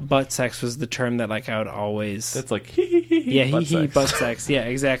now. Butt sex was the term that like I would always. That's like yeah, butt sex. butt sex. Yeah,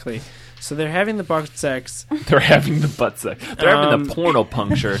 exactly. So they're having the butt sex. They're having the butt sex. They're having the porno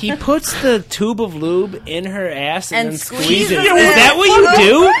puncture. He puts the tube of lube in her ass and, And then squeezes squeezes. it. Is that what you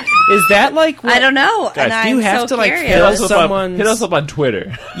do? Is that like what, I don't know. Guys, and I'm you have so to, like, curious. hit us, up someone's- hit us up on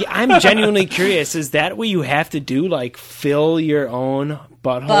Twitter. Yeah, I'm genuinely curious. Is that what you have to do? Like fill your own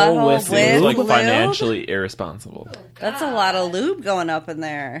butthole, Butthole with with- It's lube? like lube? financially irresponsible. That's a lot of lube going up in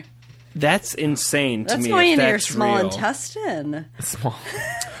there. That's insane to That's me. going if into your that's small real. intestine. Small.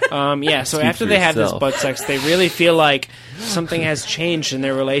 Yeah. So Speak after for they have this yourself. butt sex, they really feel like something has changed in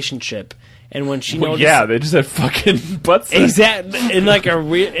their relationship. And when she Well, notices, yeah, they just had fucking butt sex. exactly in like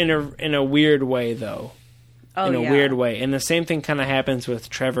in a weird way though. Oh, in a yeah. weird way. And the same thing kind of happens with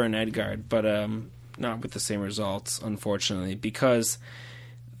Trevor and Edgard, but not with the same results, unfortunately, because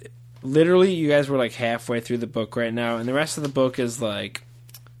literally you guys were like halfway through the book right now, and the rest of the book is like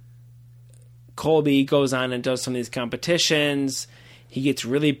Colby goes on and does some of these competitions. He gets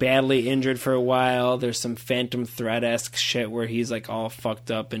really badly injured for a while. There's some Phantom Thread-esque shit where he's like all fucked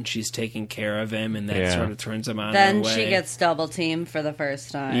up and she's taking care of him, and that Yeah. sort of turns him on. Then in a way. she gets double teamed for the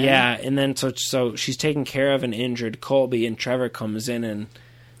first time. Yeah, and then so she's taking care of an injured Colby, and Trevor comes in and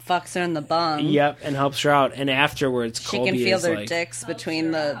Fucks her in the bum. and helps her out. And afterwards, She Colby can feel is their like, dicks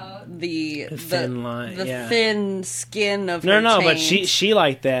between the thin line, the yeah. thin skin of No, her no, but taint. she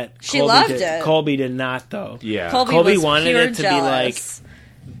liked that. She Colby loved did, it. Colby did not, though. Yeah. Colby Colby was wanted pure it to be like jealous.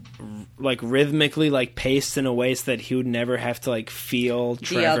 like rhythmically like paced in a way so that he would never have to like feel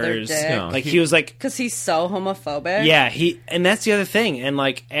The other Trevor's dick. No. like he was like Because he's so homophobic. yeah and that's the other thing and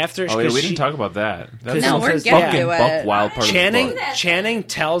like after Oh, wait, 'cause we she- didn't talk about that. That's No, the we're getting fucking to it. buck wild part of Channing the book. Channing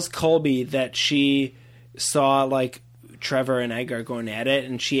tells Colby that she saw like Trevor and Edgar going at it,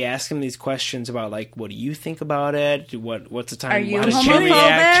 and she asks him these questions about like, what do you think about it? What's the time? Are you how does Channing homophobic?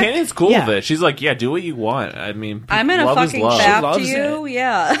 react? Channing's cool Yeah. with it. She's like, yeah, do what you want. I mean, I'm gonna love is fucking love. bap to loves you. it.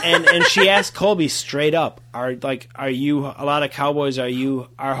 Yeah. And she asked Colby straight up, are you a lot of cowboys are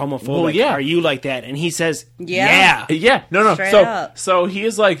homophobic? Well, yeah. Are you like that? And he says, Yeah. Yeah, no. Straight So, up. so he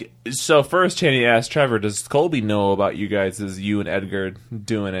is like. So first, Channing asked Trevor, "Does Colby know about you guys? Is you and Edgar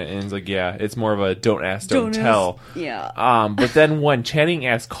doing it?" And he's like, "Yeah, it's more of a don't ask, don't tell." Yeah. But then when Channing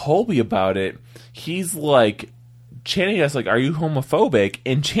asked Colby about it, he's like, Channing asks like, "Are you homophobic?"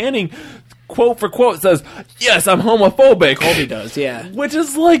 And Channing, quote for quote, says, "Yes, I'm homophobic." Colby does, yeah. Which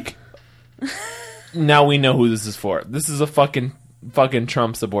is like, now we know who this is for. This is a fucking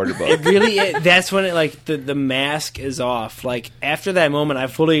Trump supporter book. It really is. That's when it like the mask is off. Like after that moment, I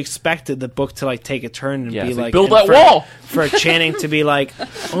fully expected the book to like take a turn and Yeah, be it's like, like build and that for- wall! for Channing to be like,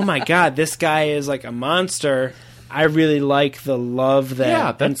 oh my god, this guy is like a monster. I really like the love that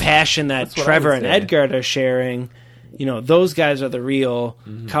Yeah, and passion that that's what I Trevor would and say. Edgar are sharing. You know, those guys are the real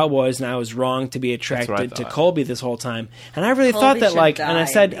cowboys, and I was wrong to be what I attracted to thought. Colby this whole time. And I really Colby thought that should like, die and I in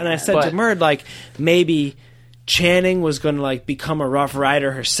said, the and I end. said to But- Murd, like maybe Channing was going to like become a Rough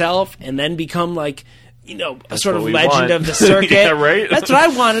Rider herself, and then become like, you know, a sort of what we legend want. of the circuit. Yeah, right? That's what I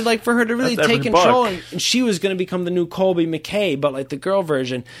wanted, like for her to really That's take every control, book. and she was going to become the new Colby McKay, but like the girl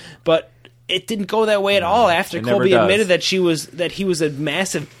version. But it didn't go that way at all. After it never Colby does. admitted that he was a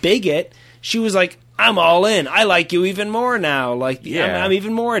massive bigot, she was like, "I'm all in. I like you even more now. Like, Yeah. I'm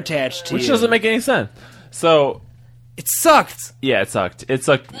even more attached to Which you." doesn't make any sense. So It sucked. yeah, it sucked. It's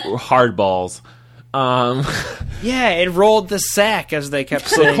like hard balls. Yeah, it rolled the sack, as they kept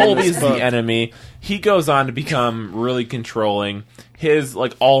saying. So in Colby's this book. the enemy. He goes on to become really controlling. His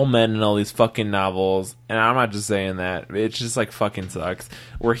like all men in all these fucking novels, and I'm not just saying that. It's just like fucking sucks.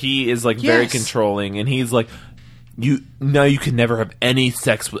 Where he is like very Yes. controlling, and he's like, you can never have any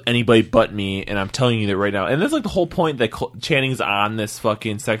sex with anybody but me, and I'm telling you that right now. And that's like the whole point that Channing's on this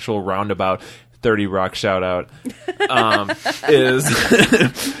fucking sexual roundabout. 30 Rock shout out is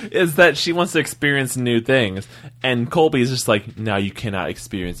is that she wants to experience new things, and Colby's just like, no, you cannot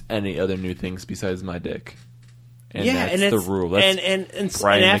experience any other new things besides my dick. And that's and the it's, rule. That's and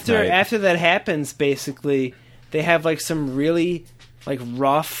Brian after McKnight. after that happens, basically they have like some really like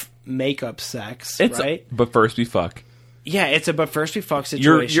rough makeup sex, it's right? but first we fuck. Yeah, it's a but first we fuck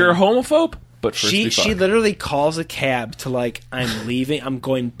You're situation. a homophobe, but first we fuck. She literally calls a cab to like, I'm leaving. I'm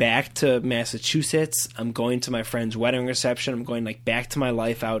going back to Massachusetts. I'm going to my friend's wedding reception. I'm going like back to my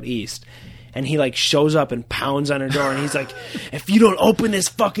life out east. And he like shows up and pounds on her door, and he's like, "If you don't open this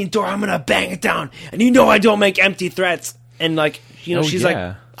fucking door, I'm gonna bang it down." And you know I don't make empty threats. And like, you know, Oh, she's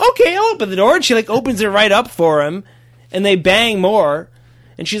yeah. like, "Okay, I'll open the door." And she like opens it right up for him, and they bang more.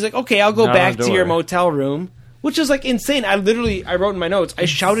 And she's like, "Okay, I'll go Not back on the to your door. motel room." Which is like insane. I wrote in my notes. I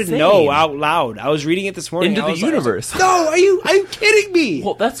shouted Insane. no out loud. I was reading it this morning. Into I the was like- universe. no, are you kidding me?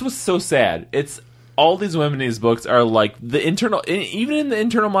 Well, that's what's so sad. It's all these women in these books are like the internal, even in the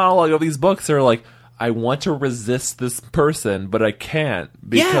internal monologue of these books, are like, I want to resist this person, but I can't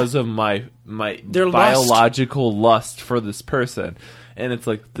because of my Their lust. biological lust for this person. And it's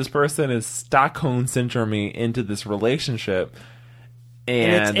like, this person is Stockholm syndroming into this relationship.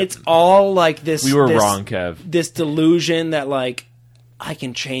 And, it's all like this. we were this- wrong, Kev. This delusion that like I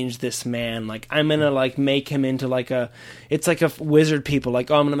can change this man. Like I'm gonna like make him into like a. It's like a wizard people. Like,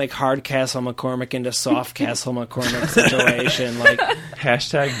 oh, I'm gonna make Hardcastle McCormick into Softcastle McCormick situation. Like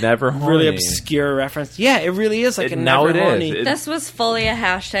Hashtag never horny. really obscure reference. Yeah, it really is like a now never it is. horny. It's- This was fully a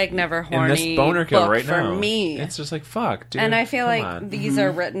hashtag never in horny this boner kill book right for now. me. It's just like, fuck, dude. And I feel come like on. these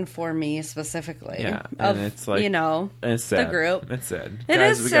are written for me specifically. Yeah, of, and it's like, you know, and it's sad. the group. It's sad. It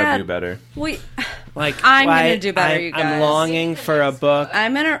Guys, is we sad. gotta do better. We, Like I'm why- gonna do better, you I'm guys. longing for a book.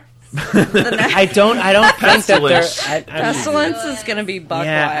 I'm gonna. The next I don't think that there. I'm- Pestilence is gonna be buck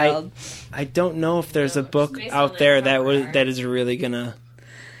wild. I don't know if there's a book based out on there that that is really gonna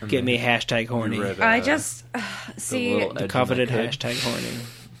get me hashtag horny. read it. I just see. little edge Coveted in my cut. hashtag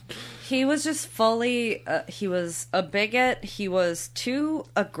horny. He was just fully. He was a bigot. He was too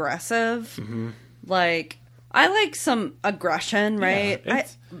aggressive. Like I like some aggression, right?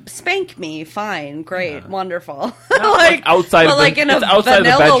 it's- Spank me, fine, great, wonderful. like outside but of the- like in a it's outside the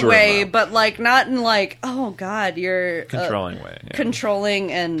vanilla bedroom, way, though. but like not in like, oh god, you're Controlling way. Yeah. controlling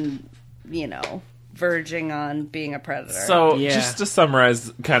and you know verging on being a predator. So, Yeah. just to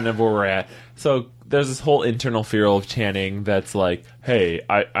summarize kind of where we're at. So, there's this whole internal fear of Channing that's like, hey,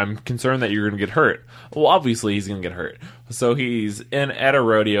 I'm concerned that you're going to get hurt. Well, obviously, he's going to get hurt. So, he's at a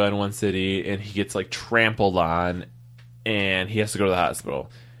rodeo in one city, and he gets, like, trampled on, and he has to go to the hospital.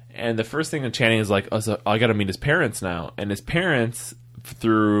 And the first thing that Channing is like, oh, so I got to meet his parents now. And his parents,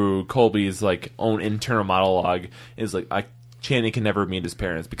 through Colby's, like, own internal monologue, is like, Channing can never meet his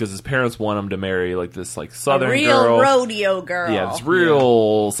parents because his parents want him to marry like this like Southern a real girl. rodeo girl. Yeah, this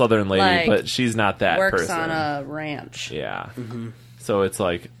real Southern lady, Like, but she's not that works person. on a ranch. Yeah. So it's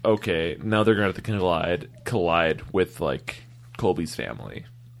like, okay, now they're going to have to collide with like Colby's family,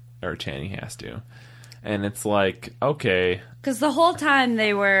 or Channing has to, and it's like, okay, Because the whole time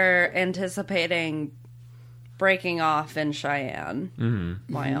they were anticipating breaking off in Cheyenne,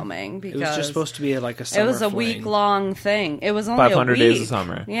 Wyoming, It because was just supposed to be like a it summer was a fling. week-long thing. It was only 500 a week. days of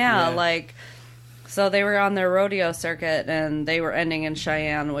summer. Yeah, Yeah. like, so they were on their rodeo circuit, and they were ending in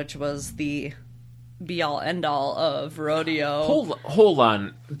Cheyenne, which was the be-all, end-all of rodeo. Hold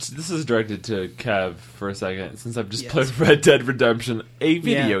on. This is directed to Kev for a second, since I've just Yes. played Red Dead Redemption, a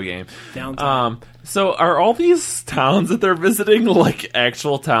video game. Downtime. So are all these towns that they're visiting like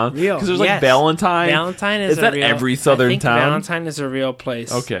actual towns? Real. Because there's Yes. like Valentine. Valentine is that a real, every southern I think town? Valentine is a real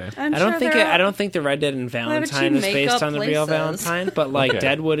place. Okay. I'm I don't sure think they're I don't think the Red Dead and Valentine you is make based up on the real places? Valentine, but like Okay.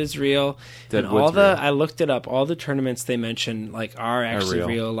 Deadwood is real. And Deadwood's all the real. I looked it up. All the tournaments they mention like are actually real.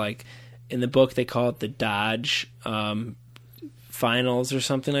 real. Like in the book they call it the Dodge Finals or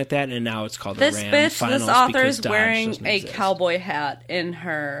something like that, and now it's called This the Ram bitch, Finals this author because is Dodge wearing doesn't a exist. cowboy hat in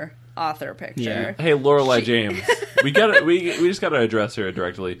her author picture. Hey, Lorelai James, we just gotta address her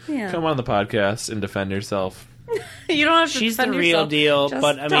directly. Yeah. Come on the podcast and defend yourself. You don't have to She's the defend real yourself. deal, Just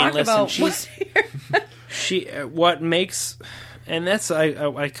but I mean, talk listen, about she's she what makes, and that's I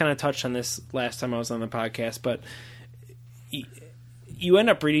kind of touched on this last time I was on the podcast, but you end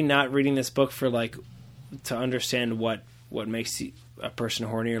up not reading this book for like to understand what makes a person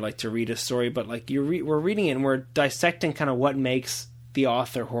horny, or like to read a story, but like we're reading it and we're dissecting kind of what makes the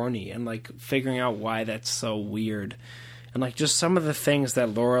author horny and like figuring out why that's so weird, and like just some of the things that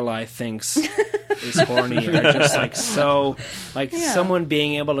Lorelai thinks is horny are just like so like Yeah. someone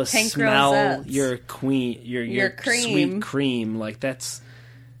being able to Pink smell rosettes. your your cream. sweet cream, like that's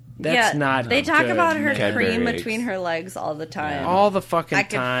yeah, not they talk good, about her man. Cadbury cream eggs. between her legs all the time. all the fucking I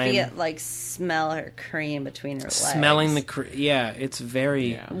could time feel like smell her cream between her legs. smelling the yeah, it's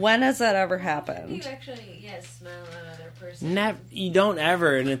very When has that ever You happened? actually, smell another person. you don't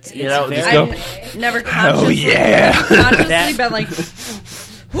ever, and it's know, very, just go, I've never consciously, yeah. consciously That- been like,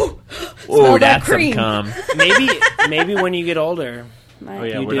 Oh, that that's cream. some cum. maybe when you get older. Oh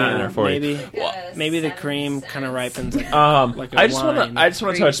yeah, You we're not in do. our 40s. Maybe the cream kind of ripens. Like a I just want wine.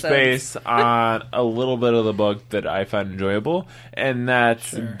 to touch Cream base on a little bit of the book that I find enjoyable, and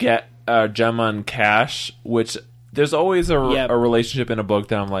that's Gemma and Cash, which there's always a relationship in a book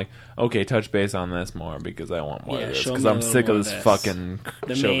that I'm like, okay, touch base on this more because I want more of this show because me a I'm little sick more of of this this. fucking the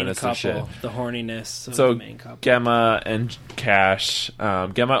main chauvinistic shit. couple, the horniness of So the main couple. Gemma and Cash,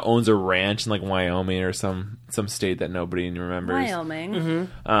 Gemma owns a ranch in like Wyoming or some state that nobody remembers. Wyoming.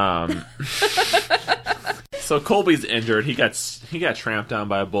 So Colby's injured. He got tramped down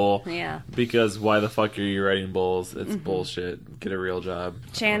by a bull. Yeah. Because why the fuck are you writing bulls? It's bullshit. Get a real job.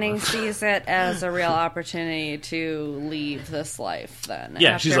 Channing sees it as a real opportunity to leave this life then.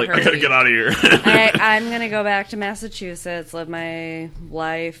 Yeah, after she's like, her I gotta leave. get out of here. I'm going to go back to Massachusetts, live my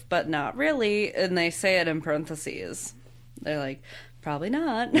life, but not really. And they say it in parentheses. They're like, probably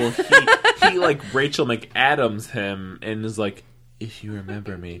not. Well, he like Rachel McAdams him and is like, if you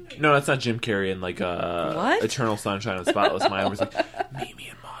remember me. No, that's not Jim Carrey in like What? Eternal Sunshine of the Spotless Mind. Where he's like, meet me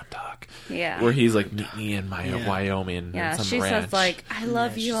in Montauk. Yeah. Where he's like, meet me in Wyoming. Yeah, in some she ranch. says like, I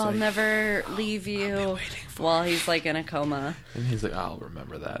love you, she's I'll like, never leave you, while he's like in a coma. And he's like, I'll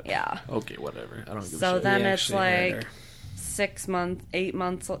remember that. Yeah. Okay, whatever. I don't give a So shit. then We it's actually heard like her. 6 months, 8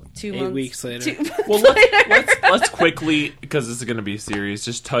 months, 2 8 months. weeks later. 2 months Well, later. let's quickly, because this is going to be serious,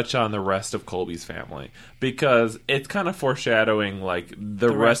 just touch on the rest of Colby's family. Because it's kind of foreshadowing, like,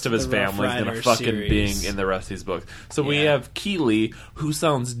 the rest of his the Rough family is going to Rider fucking series. be in the rest of these books. So we Yeah. have Keeley, who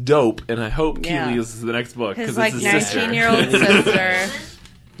sounds dope, and I hope Yeah. Keeley is the next book. His Because like it's his sister. 19-year-old sister.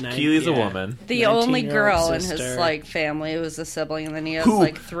 Keely's a woman. The only 19-year-old girl in sister. his like family was a sibling, and then he has Who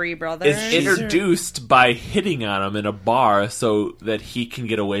like 3 brothers. Is introduced by hitting on him in a bar so that he can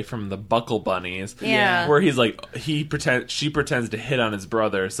get away from the Buckle Bunnies. Yeah. Where he's like, she pretends to hit on his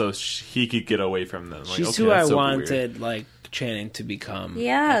brother so he could get away from them. Like, She's okay, who I that's so wanted, weird. like Channing to become.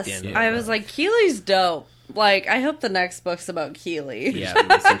 Yes, at the end of I the was book. like, Keely's dope. Like, I hope the next book's about Keely. Yeah.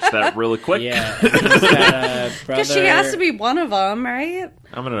 Research that really quick. Yeah. He's got a brother. Because she has to be one of them, right?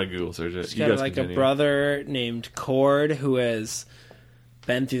 I'm gonna Google search it. He's You got guys like continue. a brother named Cord who has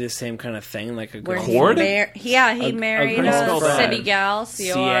been through the same kind of thing, like a girl. Where Cord? he married girl a from city gal,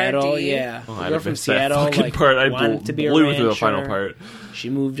 Seattle, C-O-R-D. yeah. Oh, A I'd girl have from missed that Seattle, fucking like, part. I wanted to be a blew through the final rancher. part. She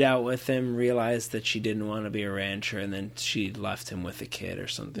moved out with him, realized that she didn't want to be a rancher, and then she left him with a kid or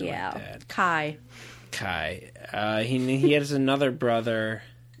something Yeah. like that. Kai. He has another brother,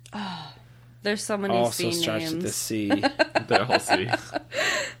 There's so many also C starts with the names. C, The whole city.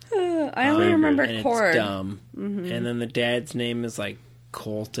 I only remember and Cord. it's dumb. And then the dad's name is like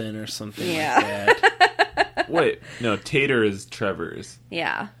Colton or something Yeah. like that. Wait, no, Tater is Trevor's.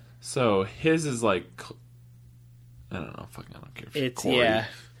 Yeah. So his is like, I don't know. Fucking, I don't care. It's Corey. yeah,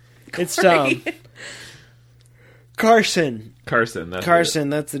 it's dumb. Carson, Carson.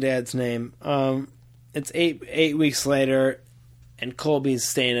 that's the dad's name. It's eight weeks later, and Colby's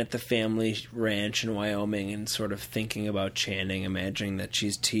staying at the family ranch in Wyoming and sort of thinking about Channing, imagining that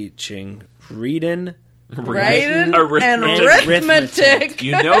she's teaching reading. Writing and Arithmetic. arithmetic.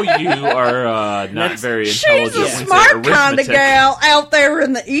 You know you are not very She's intelligent. a when you say smart kind of arithmetic. gal out there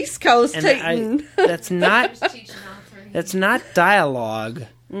in the East Coast And teaching. that's not Just teaching authoring. that's not dialogue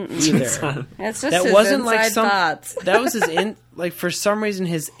either. It's just That his wasn't like inside some. thoughts. That was like for some reason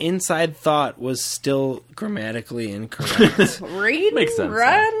his inside thought was still grammatically incorrect. Reading, Makes sense,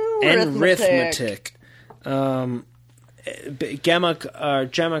 writing, And arithmetic.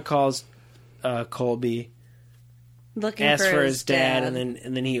 Gemma calls Colby, Looking asks for his dad, and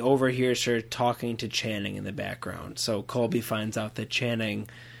then he overhears her talking to Channing in the background. So Colby finds out that Channing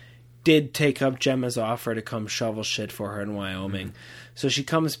did take up Gemma's offer to come shovel shit for her in Wyoming. So she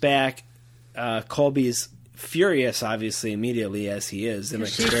comes back. Colby's furious, obviously, immediately, as he is, in a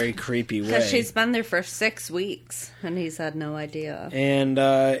very creepy way. Because she's been there for 6 weeks, and he's had no idea.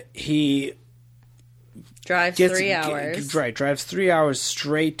 And he Drives 3 hours. drives 3 hours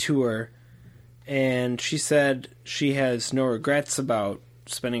straight to her. And she said she has no regrets about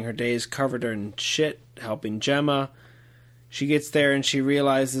spending her days covered in shit, helping Gemma. She gets there and she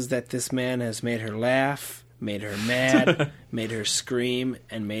realizes that this man has made her laugh, made her mad, made her scream,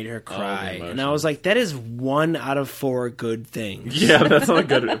 and made her cry. And I was like, that is 1 out of 4 good things. Yeah, that's not a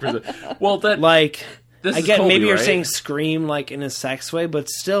good. Well, that Like, This I is get Colby, maybe you're right? saying scream like in a sex way, but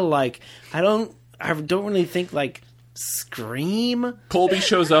still, like, I don't really think like scream. Colby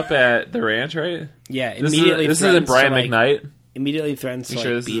shows up at the ranch, right? Yeah, This immediately. isn't threatens to, Brian like, McKnight. Immediately threatens to You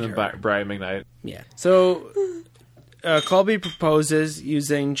sure like, this beat isn't her. Brian McKnight? Yeah. So Colby proposes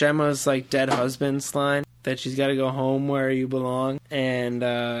using Gemma's like dead husband's line that she's got to go home where you belong, and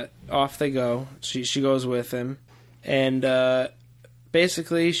off they go. She goes with him, and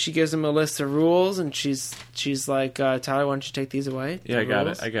basically she gives him a list of rules, and she's like, Tyler, why don't you take these away? Yeah, The I got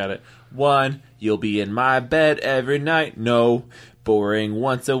rules? it. I got it. 1, you'll be in my bed every night. No. Boring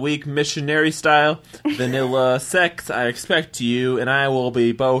once a week missionary style. Vanilla sex, I expect you and I will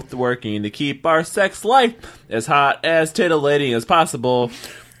be both working to keep our sex life as hot as titillating as possible.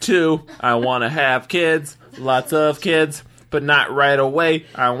 2, I want to have kids. Lots of kids. But not right away.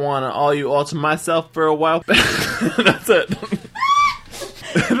 I want to all you all to myself for a while. That's it.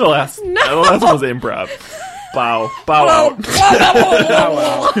 The last one was improv. Bow out.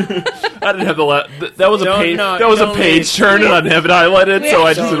 I didn't have the that was a page. That was a page turn, and I didn't have it highlighted, so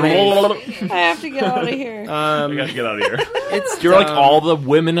I just I have to get out of here. I gotta get out of here. It's You're like dumb. all the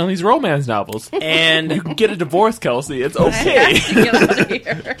women on these romance novels. And You can get a divorce, Kelsey. It's I okay. have to get out of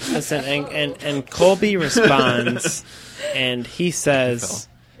here. listen, and Colby responds, and he says,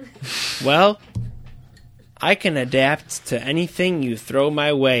 "Well, I can adapt to anything you throw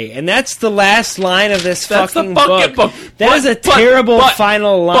my way." And that's the last line of this That's fucking the fucking book. That is a terrible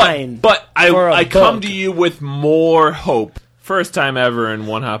final line. But for a I come book. to you with more hope. First time ever in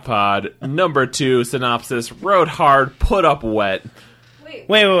One Hot Pod. Number 2 synopsis: Rode hard, put up wet.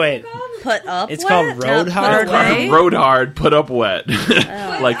 Wait. Put up It's wet? called Road Not Hard? Put away? Rode hard, put up wet.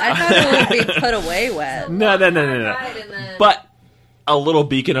 Like I thought it would be put away wet. no. Right, and then But a little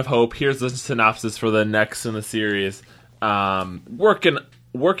beacon of hope. Here's the synopsis for the next in the series. Working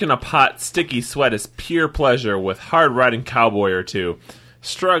a pot, sticky sweat is pure pleasure with hard-riding cowboy or two.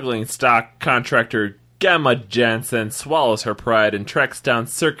 Struggling stock contractor Gemma Jansen swallows her pride and tracks down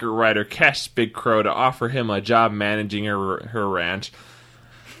circuit rider Cash Big Crow to offer him a job managing her ranch.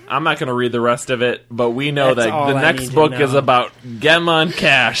 I'm not going to read the rest of it, but we know That's that all the I next need to book know. is about Gemma and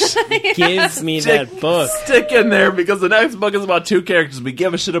Cash. Give me that book. Stick in there because the next book is about 2 characters we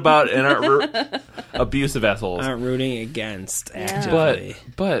give a shit about and aren't abusive assholes. Aren't rooting against, actively.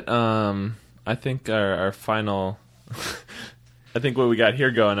 But I think our final... I think what we got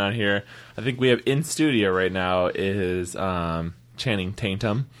here going on here, I think we have in studio right now is Channing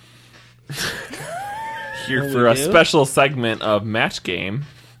Tatum. Here for a special segment of Match Game.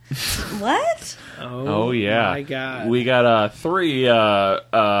 What? Oh yeah. My God. We got 3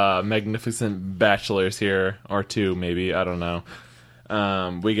 magnificent bachelors here, or 2 maybe, I don't know.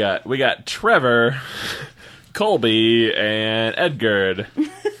 We got Trevor, Colby, and Edgard.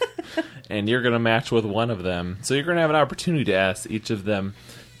 And you're going to match with one of them. So you're going to have an opportunity to ask each of them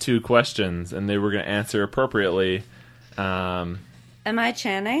 2 questions, and they were going to answer appropriately. Am I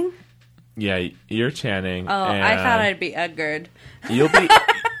Channing? Yeah, you're Channing. Oh, I thought I'd be Edgard.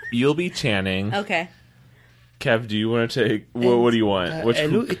 You'll be Channing. Okay. Kev, do you want to take... What do you want?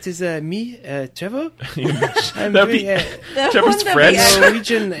 Hello, it is me, Trevor. I'm That'd be doing Trevor's friend.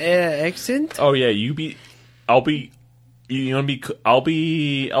 Norwegian accent. Oh yeah, I'll be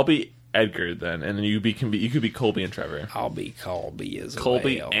Edgar then, and then you could be Colby and Trevor. I'll be Colby as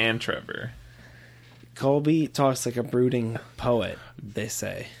Colby well. and Trevor. Colby talks like a brooding poet, they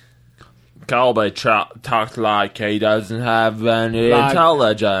say. Colby talks like he doesn't have any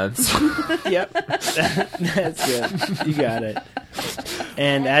intelligence. Yep. That's good. You got it.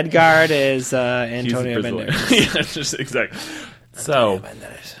 And Edgard is Antonio Banderas. Yeah, just exactly. So,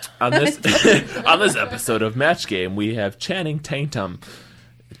 on this episode of Match Game, we have Channing Tatum.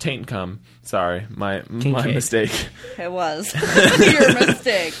 Sorry, my mistake. It was. Your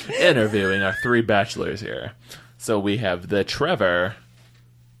mistake. Interviewing our 3 bachelors here. So we have the Trevor.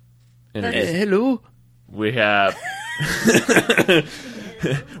 Hello. We have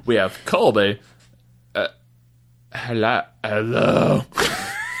Colby. Hello.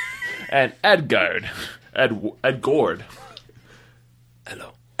 And Edgard. Edgard.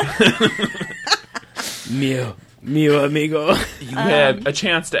 Hello. Mio amigo. You have a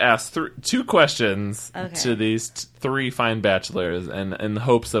chance to ask 2 questions Okay. to these 3 fine bachelors, and in the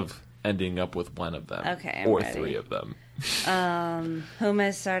hopes of ending up with one of them. Okay, I'm or ready. 3 of them. Who am I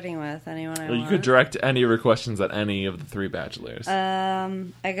starting with? Anyone I Or you want? could direct any of your questions at any of the 3 bachelors.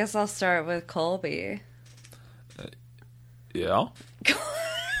 I guess I'll start with Colby. Yeah.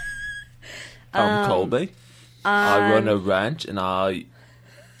 I'm Colby. I run a ranch and I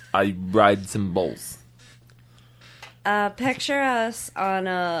ride some bulls. Picture us on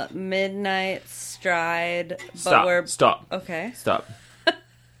a midnight stride, but we're Stop. okay. Stop.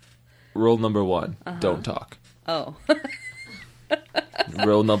 Rule number 1: don't talk. Oh,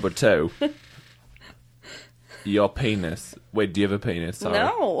 Rule number 2: your penis. Wait, do you have a penis? Sorry.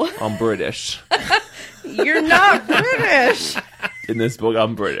 no, I'm British. you're not British. In this book,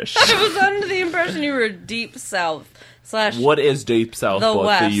 I'm British. I was under the impression you were deep south / What is deep south The but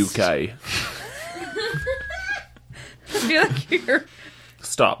West. the UK? I feel like you're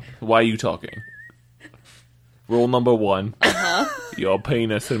Stop. Why are you talking? Rule number 1: your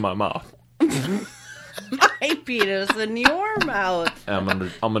penis in my mouth. my penis in your mouth.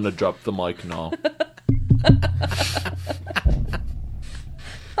 And I'm gonna drop the mic now.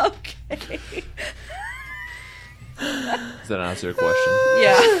 Okay. Does that answer your question?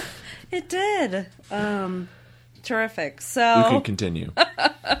 Yeah, it did. Terrific. You So can continue.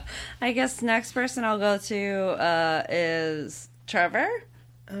 I guess next person I'll go to is Trevor.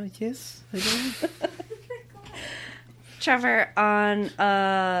 Yes, I do. Trevor, on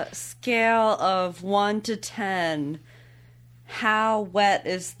a scale of 1 to 10, how wet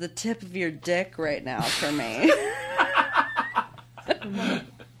is the tip of your dick right now for me?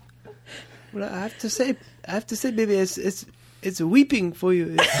 Well, I have to say, baby, it's weeping for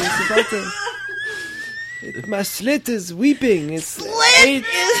you. It's about to. My slit is weeping. It's Slit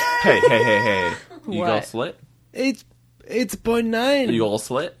Hey. You What? got slit? 8.9. You all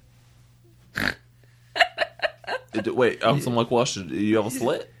slit? Wait, I'm like, what? You have a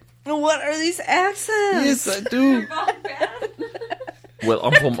slit? What are these accents? Yes, I do. Well,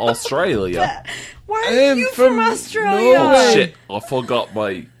 I'm from Australia. Why I are am you from from Australia? Norway. Oh, shit. I forgot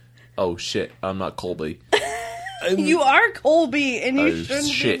my... Oh, shit. I'm not Colby. You are Colby, and you Oh, shouldn't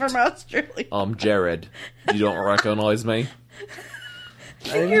shit. be from Australia. I'm Jared. You don't recognize me?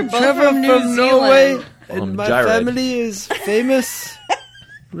 You're both Trevor from New Norway, Zealand. and I'm my Jared. family is famous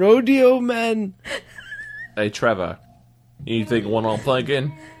rodeo man. Hey, Trevor. You think what I'm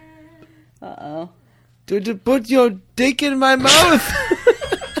thinking? To put your dick in my mouth.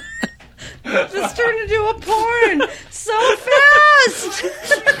 This turned into a porn so fast.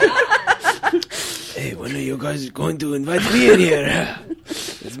 Hey, when are you guys going to invite me in here?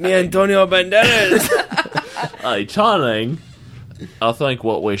 It's me, Antonio Banderas. Hey, Channing. I think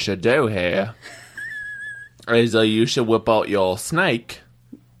what we should do here is you should whip out your snake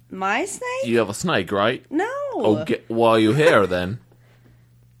My snake? You have a snake, right? No. Okay, why are you here then?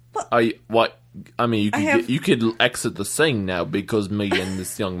 What? I mean, you could exit the scene now because me and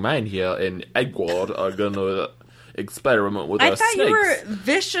this young man here in Edward are gonna experiment with our snakes. I thought you were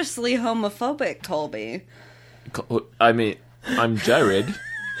viciously homophobic, Colby. I mean, I'm Jared.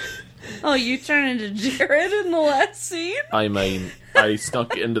 Oh, you turned into Jared in the last scene? I mean, I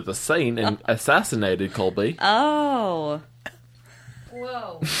snuck into the scene and assassinated Colby. Oh.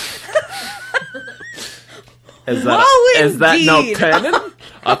 Whoa. Is Whoa, that not indeed. canon?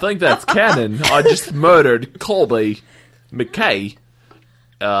 I think that's canon. I just murdered Colby McKay,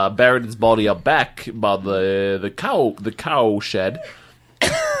 buried his body up back by the cow shed.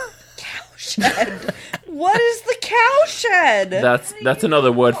 Shed. What is the cow shed? That's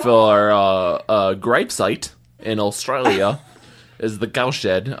another word for grave site in Australia. Is the cow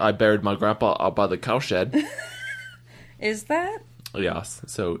shed. I buried my grandpa up by the cow shed. Is that? Yes.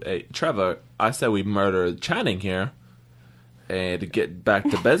 So, Trevor, I say we murder Channing here, and to get back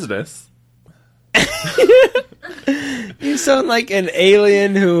to business. You sound like an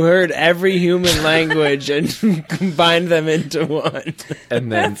alien who heard every human language and combined them into one.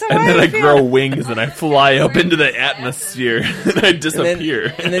 And then That's how I I feel. grow wings and I fly up into the atmosphere and I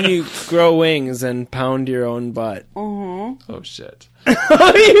disappear. And then you grow wings and pound your own butt. Oh shit.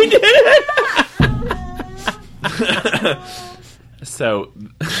 Oh, you did it! So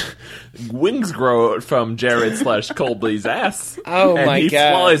wings grow from Jared / Colby's ass. Oh and my he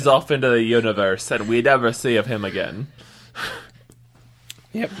God. flies off into the universe and we never see of him again.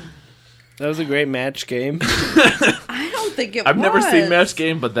 Yep. That was a great match game. I don't think it I've was. never seen Match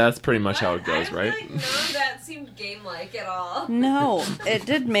Game, but that's pretty much how it goes, I right? Like, none of that seemed game-like at all. No, it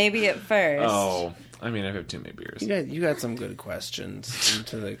did maybe at first. Oh, I mean, I've had too many beers. You got some good questions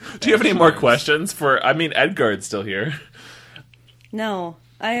into the. Do you have any more questions for? I mean, Edgard's still here. No,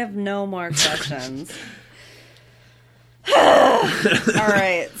 I have no more questions. All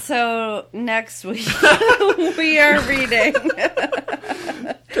right, so next week we are reading.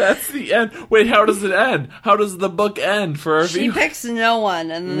 That's the end. Wait, how does it end? How does the book end for our She view? picks no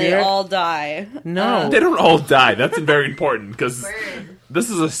one, and then they Yeah. all die. No. They don't all die. That's very important because Burn. this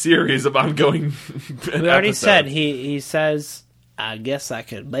is a series of ongoing. We already said he says, I guess I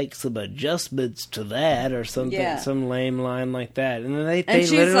could make some adjustments to that or something, Yeah. some lame line like that. And then they And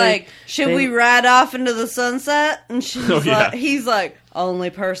she's literally- like, "Should they- we ride off into the sunset?" And she's Oh, yeah. like, "He's like, only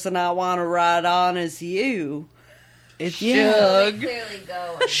person I want to ride on is you." It's They clearly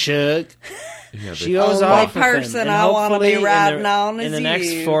go. Shook. Yeah, She goes Only off with him. person And I wanna be hopefully riding on in is the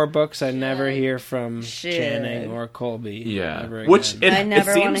next you. 4 books, I never hear from Shit. Channing or Colby. yeah. ever Which again. I it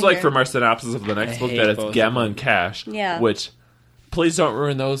never seems wanna like hear. from our synopsis of the next I book hate that it's both of Gemma them. and Cash. Yeah. Which, please don't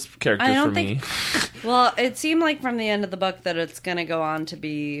ruin those characters I don't for think- me. Well, it seemed like from the end of the book that it's going to go on to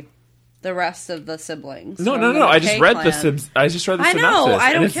be the rest of the siblings. No, from no, the no. I McKay just read clan. the I just read the I know, synopsis. I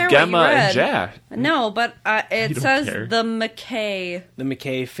don't and it's care what Gemma you read. and Jack. No, but You it don't says care. the McKay. The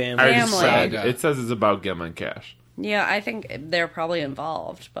McKay family. I just Family. said it says it's about Gemma and Cash. Yeah, I think they're probably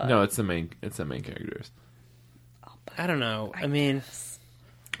involved, but No, it's the main characters. I don't know. I mean,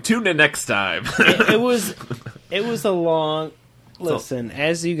 Tune in next time. it was a long. Listen,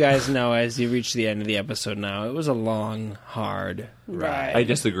 as you guys know, as you reach the end of the episode now, it was a long, hard ride. I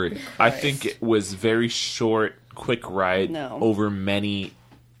disagree. I think it was very short, quick ride No. over many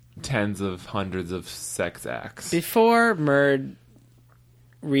tens of hundreds of sex acts. Before Murd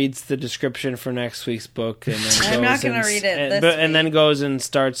reads the description for next week's book, and then I'm goes not gonna and, read it and, this and then week. goes and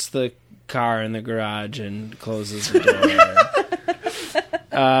starts the car in the garage and closes the door.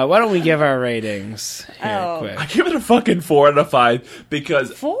 Why don't we give our ratings here Oh. quick? I give it a fucking 4 out of 5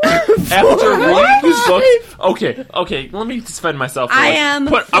 because 4? after reading these books, okay, let me defend myself. For I like, am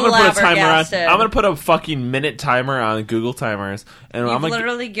I'm gonna put a timer on. flabbergasted. I'm gonna put a fucking minute timer on Google timers, and You've I'm gonna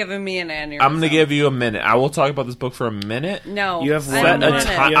literally given me an aneurysm. I'm gonna give you a minute. I will talk about this book for a minute. No, You have I one don't Set a want minute. it.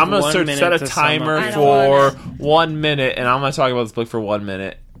 ti- You have I'm gonna 1 minute set a to sum timer up. I don't for want 1 minute, and I'm gonna talk about this book for 1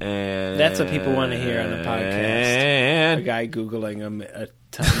 minute. And That's what people want to hear on the podcast. A And guy googling a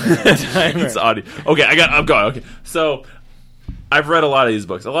timer. it's audio. Okay, I'm going. Okay, so I've read a lot of these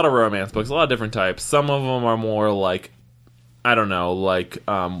books, a lot of romance books, a lot of different types. Some of them are more like, I don't know, like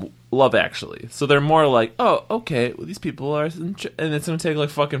Love Actually. So they're more like, oh, okay, well, these people are, and it's gonna take like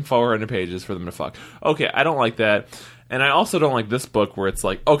fucking 400 pages for them to fuck. Okay, I don't like that. And I also don't like this book where it's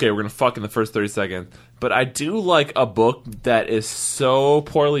like, okay, we're gonna fuck in the first 30 seconds. But I do like a book that is so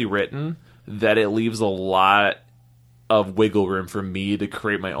poorly written that it leaves a lot of wiggle room for me to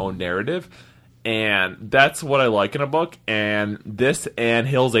create my own narrative. And that's what I like in a book. And this and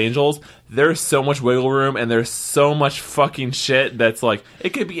Hill's Angels, there's so much wiggle room and there's so much fucking shit that's like, it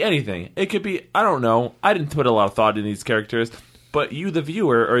could be anything. It could be, I don't know. I didn't put a lot of thought in these characters, but you, the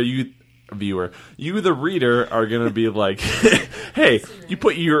viewer, or you, the reader, are going to be like, hey, you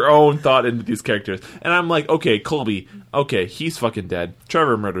put your own thought into these characters. And I'm like, okay, Colby, okay, he's fucking dead.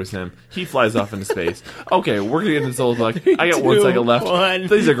 Trevor murders him. He flies off into space. Okay, we're going to get this whole, like, I got 1 second left.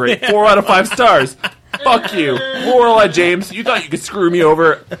 These are great. 4 out of 5 stars. Fuck you. Lorelai James, you thought you could screw me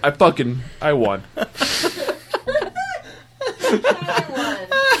over. I won.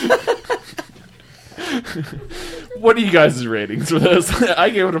 What are you guys' ratings for this? I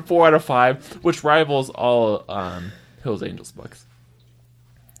gave it a 4 out of 5, which rivals all Hill's Angels books.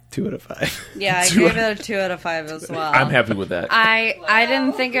 2 out of 5. Yeah, I gave it a 2 out of 5 as well. I'm happy with that. I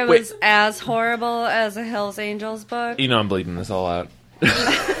didn't think it was as horrible as a Hill's Angels book. You know I'm bleeding this all out.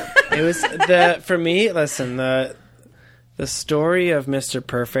 It was for me. Listen, the story of Mr.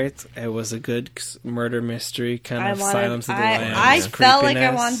 Perfect. It was a good murder mystery, kind of Silence of the Lambs. I felt like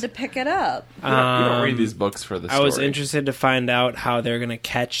I wanted to pick it up. You don't read these books for the story. I was interested to find out how they're going to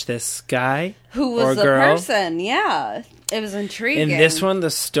catch this guy Who was or the girl. person? Yeah, it was intriguing. In this one,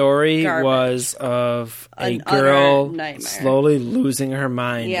 the story Garbage. was of a An girl utter nightmare. slowly losing her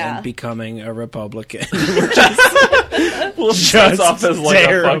mind Yeah. and becoming a Republican. Well, starts off as like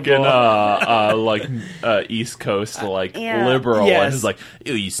terrible. a fucking East Coast Yeah. liberal, Yes. and he's like,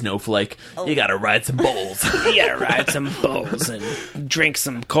 "Ew, you snowflake! You gotta ride some bulls." You gotta ride some bulls and drink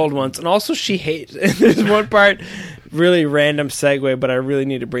some cold ones. And also, she hates. And there's one part, really random segue, but I really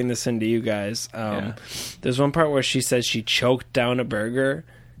need to bring this into you guys. There's one part where she says she choked down a burger.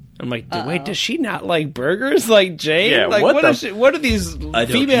 I'm like, wait, does she not like burgers like Jane? Yeah, like, what do these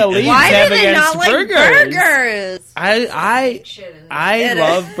female leads Why have do they against not like burgers? burgers? I It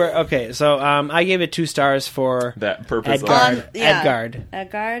love okay, so I gave it 2 stars for That purpose. Edgard. Yeah. Edgard.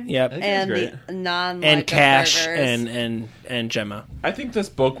 Edgard. Yep. And great. the non And Cash burgers. and Gemma. I think this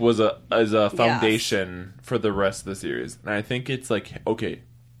book was a foundation for the rest of the series, and I think it's like, okay,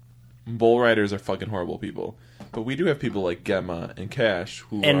 bull riders are fucking horrible people, but we do have people like Gemma and Cash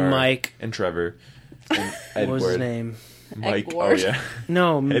who And are, Mike. and Trevor and Edward. What was his name? Mike. Edward. Oh yeah.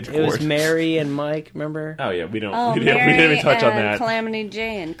 No, it was Edward. Mary and Mike. Remember? Oh yeah. We don't. Oh, we didn't even touch on and that. Calamity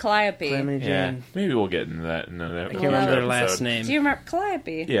Jane, Calliope. Calamity Yeah. Jane. Maybe we'll get into that. In I can't remember their last name. Do you remember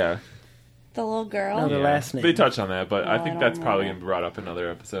Calliope? Yeah. The little girl. No, their Yeah. last name. They touch on that, but I Oh, think I that's don't probably know. going to be brought up in other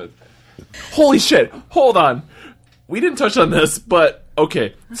episodes. Holy shit! Hold on. We didn't touch on this, but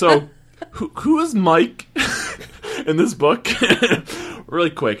okay. So, who is Mike in this book? Really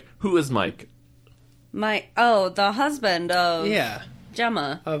quick. Who is Mike? The husband of Yeah.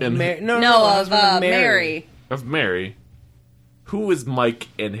 Gemma. Of And- Mary. No, the of husband Mary. Of Mary. Who is Mike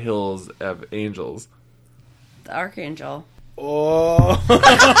in Hills of Angels? The Archangel. Oh. Is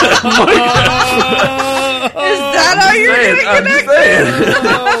that how you're going to I'm connect? saying.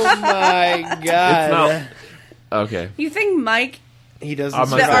 Oh my god. It's not. Okay. You think Mike, He doesn't. I'm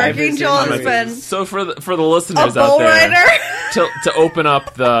the sorry. Archangel, I'm has a- been So for the a listeners out bull there, rider? to open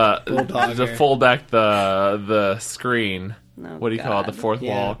up to Bulldogger. fold back the screen. Oh, What do you call it? The God. fourth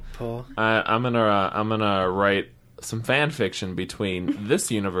Yeah. wall. Paul. I'm gonna write some fan fiction between this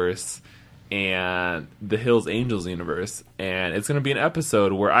universe and the Hills Angels universe, and it's gonna be an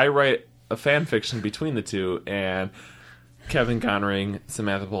episode where I write a fan fiction between the two, and Kevin Conring,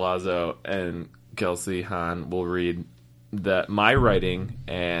 Samantha Palazzo, and Kelsey Hahn will read my writing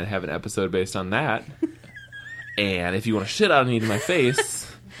and have an episode based on that. And if you want to shit on me to my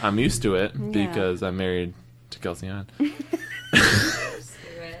face, I'm used to it because I'm married to Kelsey Hahn.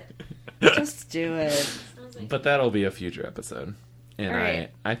 Just do it. But that'll be a future episode. And All right.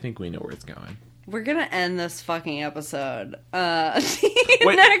 I think we know where it's going. We're going to end this fucking episode.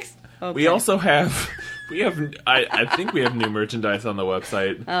 Wait. Next. Okay. We also have I think we have new merchandise on the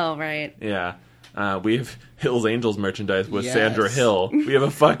website. Oh, right. Yeah. We have Hills Angels merchandise with Yes. Sandra Hill. We have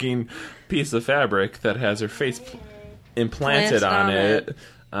a fucking piece of fabric that has her face implanted on it.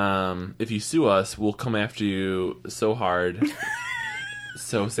 If you sue us, we'll come after you so hard.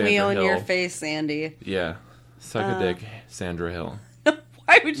 So Sandra We own Hill. your face, Sandy. Yeah. Suck a dick, Sandra Hill.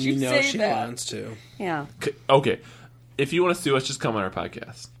 Why would you, You know say she that? wants to. Yeah. Okay. If you want to sue us, just come on our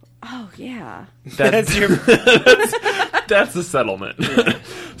podcast. Oh, yeah. That's your. That's the settlement.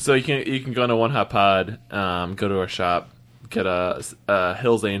 So you can go to One Hot Pod, go to our shop, get a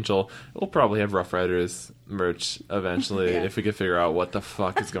Hills Angel. We'll probably have Rough Riders merch eventually if we can figure out what the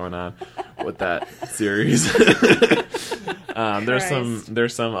fuck is going on with that series.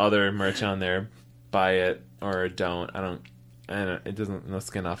 There's some other merch on there. Buy it or don't. and it doesn't no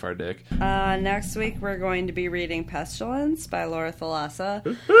skin off our dick. Next week we're going to be reading Pestilence by Laura Thalassa,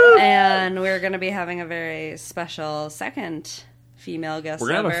 and we're going to be having a very special second female guest. We're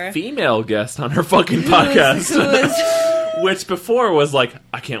gonna have a over. female guest on our fucking podcast. Who is Which before was like,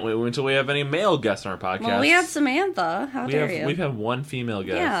 I can't wait until we have any male guests on our podcast. well, we had Samantha. How dare you? We've had one female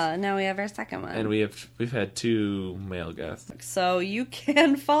guest. Yeah, now we have our second one. And we've had 2 male guests. So you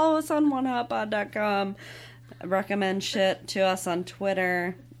can follow us on onehotpod.com, recommend shit to us on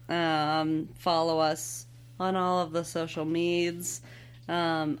Twitter, follow us on all of the social medias.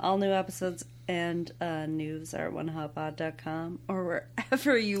 All new episodes and news are at onehotpod.com or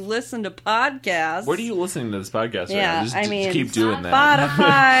wherever you listen to podcasts. Where are you listening to this podcast right Yeah, now? Just I mean, keep doing that.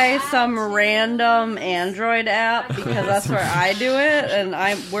 Spotify, some random Android app, because that's where I do it, and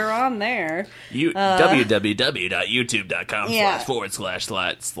we're on there. www.youtube.com Yeah. //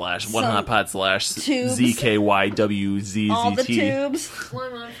 one hot pod / tubes. ZKYWZZT. All the tubes.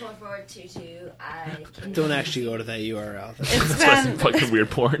 114422. I can Don't actually go to that URL. It's Some been fucking weird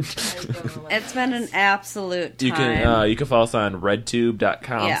porn. it's been an absolute time. You can follow us on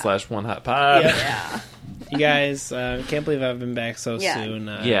redtube.com Yeah. / one hot pod. Yep. Yeah. You guys, can't believe I've been back so Yeah. soon.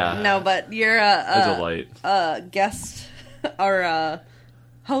 Yeah. No, but you're A delight. a guest or a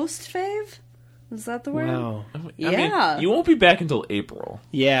host fave? Is that the word? Wow. Yeah. I mean, you won't be back until April.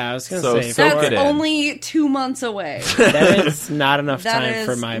 Yeah, I was gonna So say soak That's it in. only 2 months away. that is not enough That time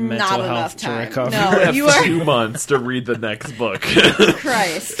for is my not mental enough health to time. recover. No. You have You are- 2 months to read the next book.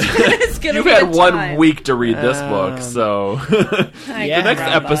 Christ. It's gonna You've be had a 1 time. week to read this book, so I Yeah. can the next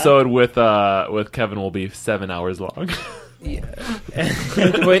round up. episode with Kevin will be 7 hours long.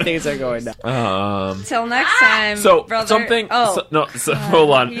 The way things are going now. Till next time. So brother. something. Oh,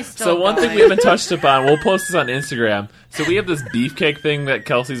 Hold on. he's still So one thing going. we haven't touched upon. We'll post this on Instagram. So we have this beefcake thing that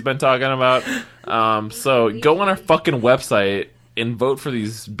Kelsey's been talking about. So go on our fucking website and vote for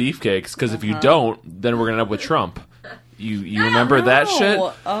these beefcakes, because if you don't, then we're gonna end up with Trump. You remember that shit?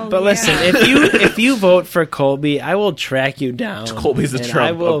 Oh, But listen, yeah. if you vote for Colby, I will track you down. Colby's the and Trump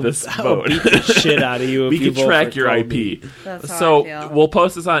I will, of this I will vote. beat the shit out of you. If We you can vote track for your Colby. IP. That's how I So feel. we'll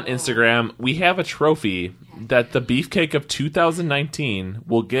post this on Instagram. We have a trophy that the beefcake of 2019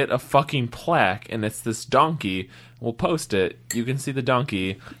 will get a fucking plaque, and it's this donkey. We'll post it. You can see the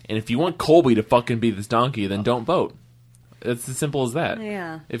donkey, and if you want Colby to fucking be this donkey, then don't vote. It's as simple as that.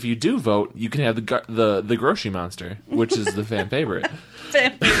 Yeah. If you do vote, you can have the grocery monster, which is the fan favorite.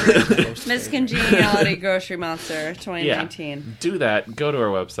 Miss Congeniality Grocery Monster Yeah, 2019. do that. Go to our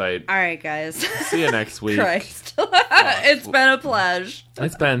website. All right, guys. See you next week. Christ. It's been a pleasure.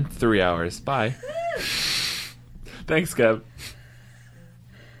 It's been 3 hours. Bye. Thanks, Kev.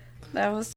 That was